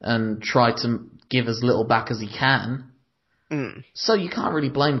and try to give as little back as he can. So you can't really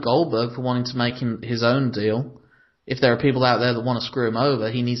blame Goldberg for wanting to make him his own deal. If there are people out there that want to screw him over,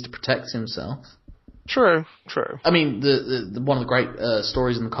 he needs to protect himself. True. I mean, the one of the great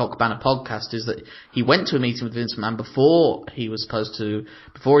stories in the Colt Cabana podcast is that he went to a meeting with Vince McMahon before he went to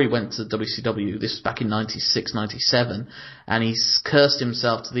WCW. This was back in 96, 97, and he cursed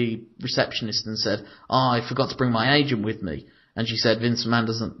himself to the receptionist and said, I forgot to bring my agent with me. And she said, Mr.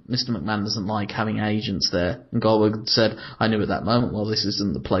 McMahon doesn't like having agents there. And Goldberg said, I knew at that moment, well, this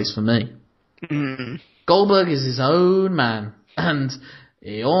isn't the place for me. Goldberg is his own man, and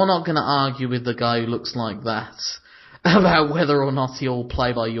you're not going to argue with the guy who looks like that about whether or not he'll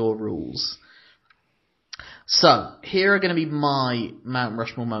play by your rules. So, here are going to be my Mount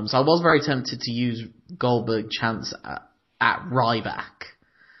Rushmore moments. I was very tempted to use Goldberg chants at Ryback,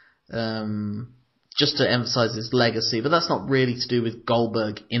 just to emphasize his legacy, but that's not really to do with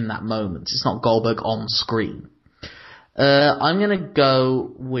Goldberg in that moment. It's not Goldberg on screen. I'm going to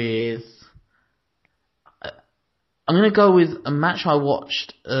go with a match I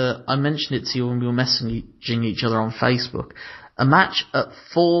watched. I mentioned it to you when we were messaging each other on Facebook. A match at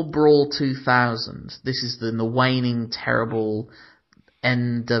Fall Brawl 2000. This is in the waning, terrible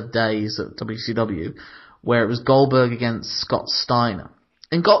end of days at WCW, where it was Goldberg against Scott Steiner.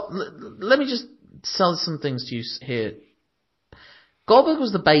 And let me just sell some things to you here. Goldberg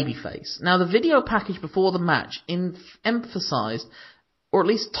was the babyface. Now, the video package before the match emphasized, or at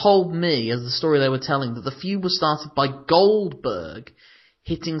least told me, as the story they were telling, that the feud was started by Goldberg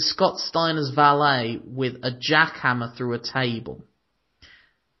hitting Scott Steiner's valet with a jackhammer through a table.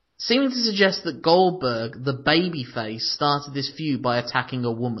 Seeming to suggest that Goldberg, the babyface, started this feud by attacking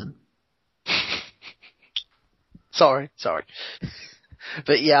a woman. Sorry.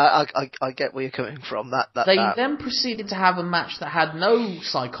 But yeah, I get where you're coming from. They then proceeded to have a match that had no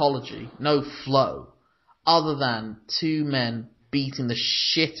psychology, no flow, other than two men beating the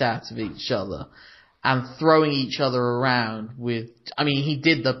shit out of each other and throwing each other around he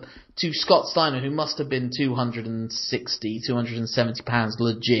did to Scott Steiner, who must have been 260, 270 pounds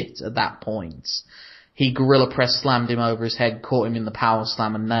legit at that point. He gorilla press slammed him over his head, caught him in the power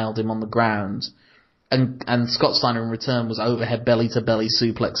slam and nailed him on the ground. And Scott Steiner in return was overhead belly to belly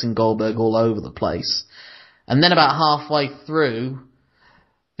suplexing Goldberg all over the place. And then about halfway through,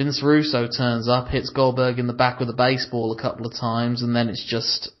 Vince Russo turns up, hits Goldberg in the back with a baseball a couple of times, and then it's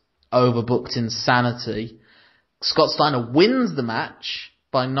just overbooked insanity. Scott Steiner wins the match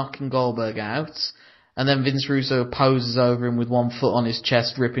by knocking Goldberg out, and then Vince Russo poses over him with one foot on his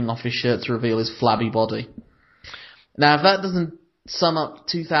chest, ripping off his shirt to reveal his flabby body. Now, if that doesn't sum up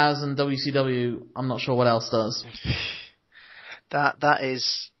 2000 WCW, I'm not sure what else does. That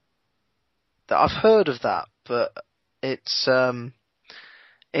is... I've heard of that, but it's a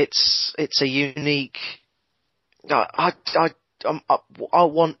unique... I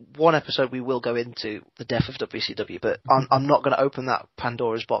want one episode we will go into the death of WCW, but I'm not going to open that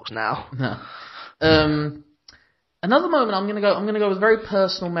Pandora's box now. No. Another moment I'm going to go with a very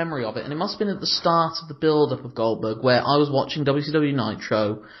personal memory of it, and it must have been at the start of the build-up of Goldberg, where I was watching WCW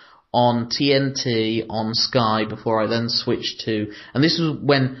Nitro on TNT on Sky before I then switched to, and this was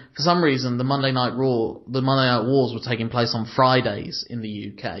when, for some reason, the Monday Night Wars were taking place on Fridays in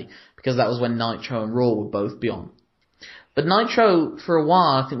the UK, because that was when Nitro and Raw would both be on. But Nitro, for a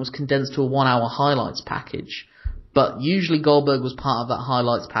while, I think was condensed to a 1-hour highlights package, but usually Goldberg was part of that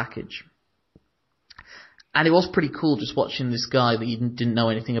highlights package. And it was pretty cool just watching this guy that you didn't know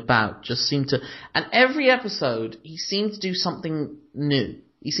anything about and every episode, he seemed to do something new.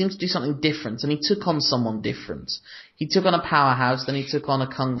 He seemed to do something different, and he took on someone different. He took on a powerhouse, then he took on a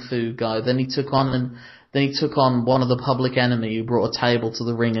kung fu guy, then he took on one of the Public Enemy who brought a table to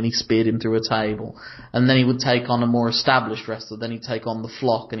the ring and he speared him through a table. And then he would take on a more established wrestler, then he'd take on the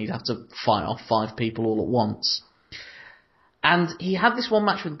Flock and he'd have to fight off 5 people all at once. And he had this one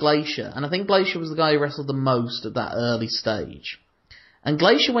match with Glacier, and I think Glacier was the guy who wrestled the most at that early stage. And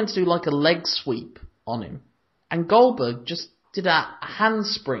Glacier went to do like a leg sweep on him, and Goldberg just did a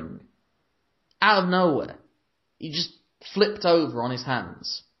handspring out of nowhere. He just flipped over on his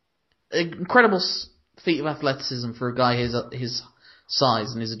hands. Incredible feat of athleticism for a guy his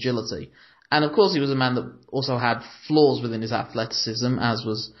size and his agility. And of course he was a man that also had flaws within his athleticism, as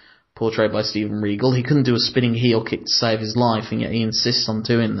was portrayed by Steven Regal. He couldn't do a spinning heel kick to save his life, and yet he insists on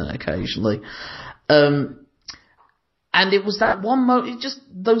doing that occasionally. And it was that one moment, just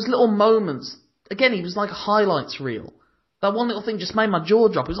those little moments. Again, he was like a highlights reel. That one little thing just made my jaw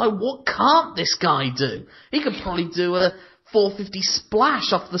drop. It was like, what can't this guy do? He could probably do a 450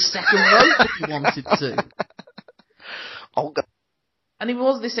 splash off the second rope if he wanted to. Oh, God. And it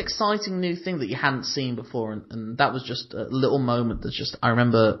was this exciting new thing that you hadn't seen before, and that was just a little moment that just, I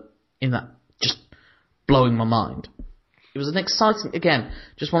remember in that, just blowing my mind. It was an exciting, again,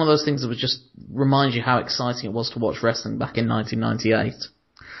 just one of those things that would just remind you how exciting it was to watch wrestling back in 1998.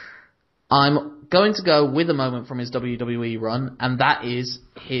 I'm going to go with a moment from his WWE run, and that is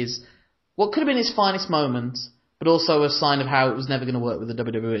his, what could have been his finest moment, but also a sign of how it was never going to work with the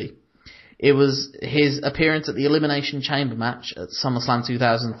WWE. It was his appearance at the Elimination Chamber match at SummerSlam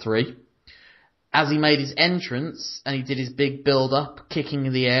 2003. As he made his entrance, and he did his big build-up, kicking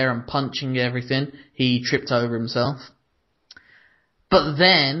in the air and punching everything, he tripped over himself. But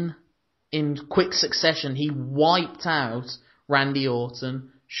then, in quick succession, he wiped out Randy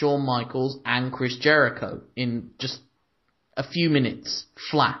Orton, Shawn Michaels, and Chris Jericho in just a few minutes,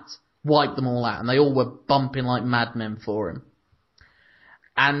 flat. Wiped them all out, and they all were bumping like madmen for him.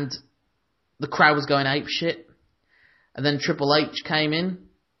 And the crowd was going apeshit. And then Triple H came in,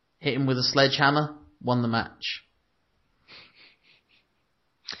 hit him with a sledgehammer, won the match.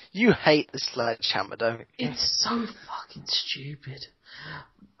 You hate the sledgehammer, don't you? It's so fucking stupid.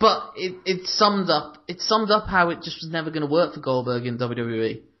 But it summed up how it just was never going to work for Goldberg in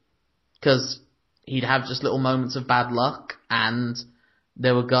WWE. Because he'd have just little moments of bad luck, and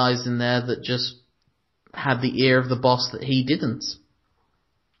there were guys in there that just had the ear of the boss that he didn't.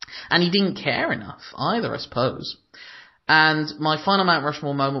 And he didn't care enough either, I suppose. And my final Mount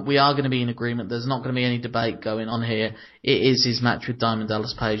Rushmore moment, we are going to be in agreement. There's not going to be any debate going on here. It is his match with Diamond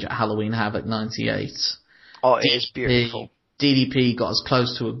Dallas Page at Halloween Havoc 98. Oh, it is beautiful. DDP got as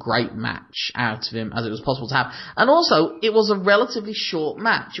close to a great match out of him as it was possible to have. And also, it was a relatively short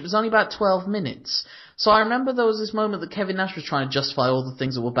match. It was only about 12 minutes. So I remember there was this moment that Kevin Nash was trying to justify all the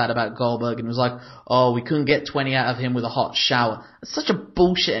things that were bad about Goldberg, and it was like, oh, we couldn't get 20 out of him with a hot shower. It's such a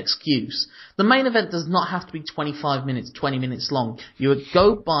bullshit excuse. The main event does not have to be 25 minutes, 20 minutes long. You would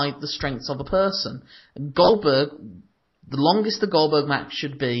go by the strengths of a person. And Goldberg, the longest the Goldberg match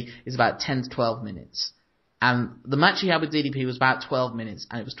should be is about 10 to 12 minutes. And the match he had with DDP was about 12 minutes,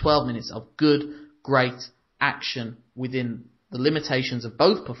 and it was 12 minutes of good, great action within the limitations of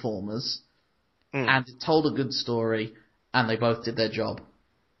both performers, and it told a good story, and they both did their job.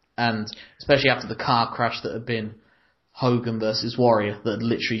 And especially after the car crash that had been Hogan versus Warrior that had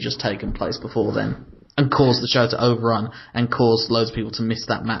literally just taken place before then, and caused the show to overrun, and caused loads of people to miss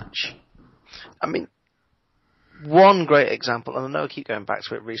that match. I mean, one great example, and I know I keep going back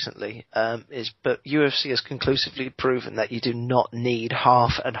to it recently, but UFC has conclusively proven that you do not need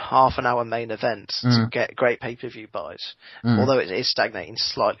half an hour main events to get great pay-per-view buys. Although it is stagnating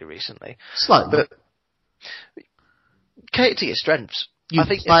slightly recently. Slightly. But cater to your strengths. I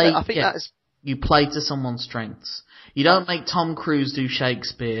think that is... You play to someone's strengths. You don't make Tom Cruise do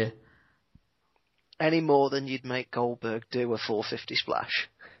Shakespeare. Any more than you'd make Goldberg do a 450 splash.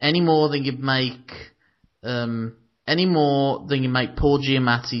 Any more than you'd make... any more than you make Paul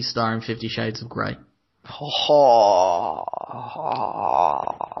Giamatti star in 50 Shades of Grey.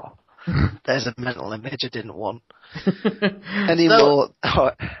 There's a mental image I didn't want. Any more...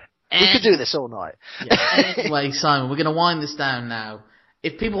 we could do this all night. Yeah, anyway, Simon, we're going to wind this down now.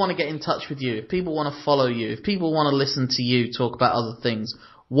 If people want to get in touch with you, if people want to follow you, if people want to listen to you talk about other things,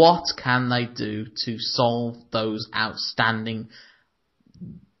 what can they do to solve those outstanding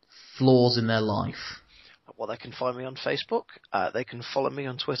flaws in their life? Well, they can find me on Facebook. They can follow me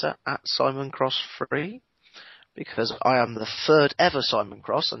on Twitter at SimonCross3, because I am the third ever Simon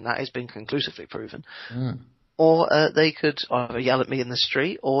Cross, and that has been conclusively proven. Or they could either yell at me in the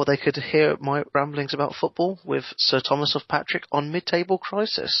street, or they could hear my ramblings about football with Sir Thomas of Patrick on Mid-Table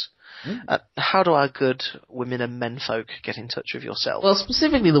Crisis. How do our good women and men folk get in touch with yourself? Well,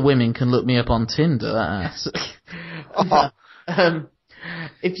 specifically the women can look me up on Tinder.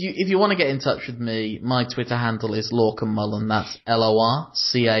 If you want to get in touch with me, my Twitter handle is Lorcan Mullen. That's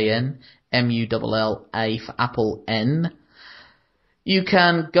LORCAN MULLA for Apple N. You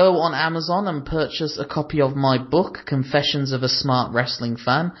can go on Amazon and purchase a copy of my book, Confessions of a Smart Wrestling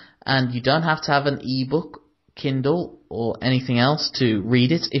Fan, and you don't have to have an ebook, Kindle, or anything else to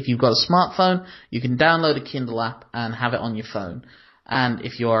read it. If you've got a smartphone, you can download a Kindle app and have it on your phone. And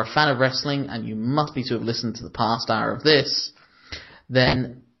if you are a fan of wrestling, and you must be to have listened to the past hour of this,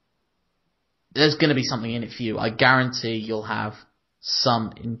 then there's going to be something in it for you. I guarantee you'll have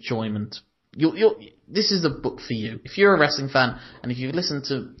some enjoyment. This is a book for you. If you're a wrestling fan, and if you've listened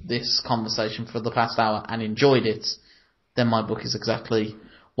to this conversation for the past hour and enjoyed it, then my book is exactly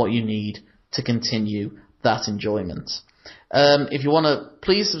what you need to continue that enjoyment. If you want to,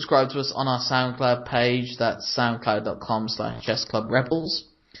 please subscribe to us on our SoundCloud page. That's soundcloud.com/chessclubrebels.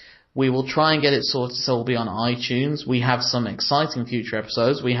 We will try and get it sorted so we'll be on iTunes. We have some exciting future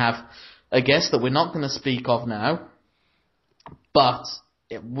episodes. We have a guest that we're not going to speak of now, but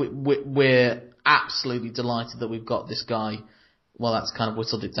we're absolutely delighted that we've got this guy. Well, that's kind of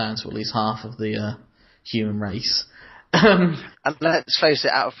whittled it down to at least half of the human race. And let's face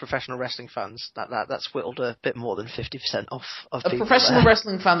it, out of professional wrestling fans, that's whittled a bit more than 50% off of people. A professional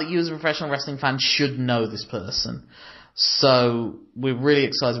wrestling fan that you as a professional wrestling fan should know this person. So we're really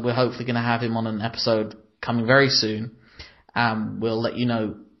excited. We're hopefully going to have him on an episode coming very soon. We'll let you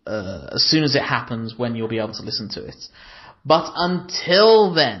know as soon as it happens when you'll be able to listen to it. But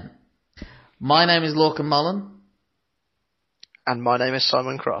until then, my name is Lorcan Mullen. And my name is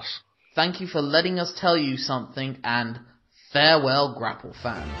Simon Cross. Thank you for letting us tell you something, and farewell, Grapple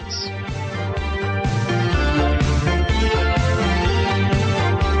fans.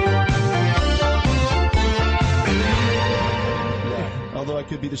 Although I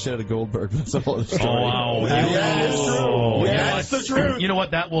could be the Shadow Goldberg. That's a whole other story. Oh, wow. That's the truth. You know what?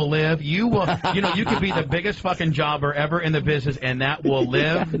 That will live. You will. You could be the biggest fucking jobber ever in the business, and that will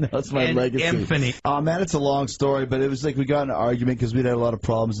live. That's my in legacy. Infamy. Oh, man, it's a long story, but it was like we got in an argument because we'd had a lot of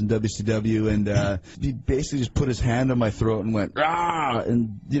problems in WCW, and he basically just put his hand on my throat and went, "Rah!"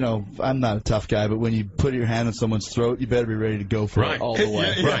 And, I'm not a tough guy, but when you put your hand on someone's throat, you better be ready to go for it all the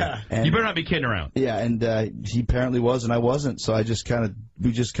way. Right. And, You better not be kidding around. Yeah, and he apparently was, and I wasn't, so we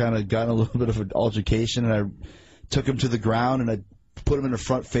just kind of got in a little bit of an altercation, and I took him to the ground, and I put him in a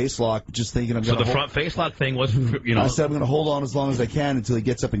front face lock, just thinking I'm going to... So the front face lock thing was, I said I'm going to hold on as long as I can until he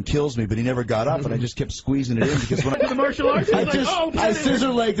gets up and kills me, but he never got up, and I just kept squeezing it in because when the martial arts, I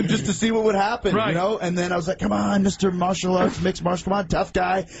scissor-legged him just to see what would happen, right. And then I was like, come on, Mr. Martial Arts, mixed martial, come on, tough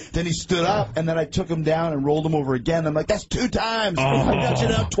guy. Then he stood up, and then I took him down and rolled him over again. I'm like, that's 2 times. I got you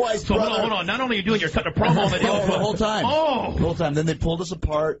down twice, so brother. hold on. Not only are you doing, you're cutting a promo on the deal. The whole time. Oh! The whole time. Then they pulled us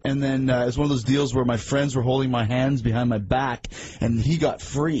apart, and then it was one of those deals where my friends were holding my hands behind my back, and he got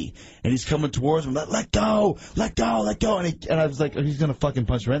free. And he's coming towards me, let go. And I was like, he's going to fucking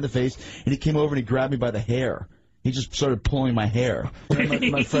punch me right in the face. And he came over and he grabbed me by the hair. He just started pulling my hair.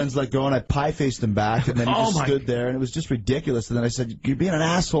 And my friends let go, and I pie-faced him back, and then he just stood there, and it was just ridiculous. And then I said, you're being an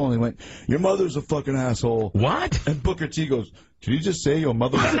asshole. And he went, your mother's a fucking asshole. What? And Booker T goes, did you just say your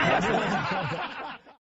mother was an asshole?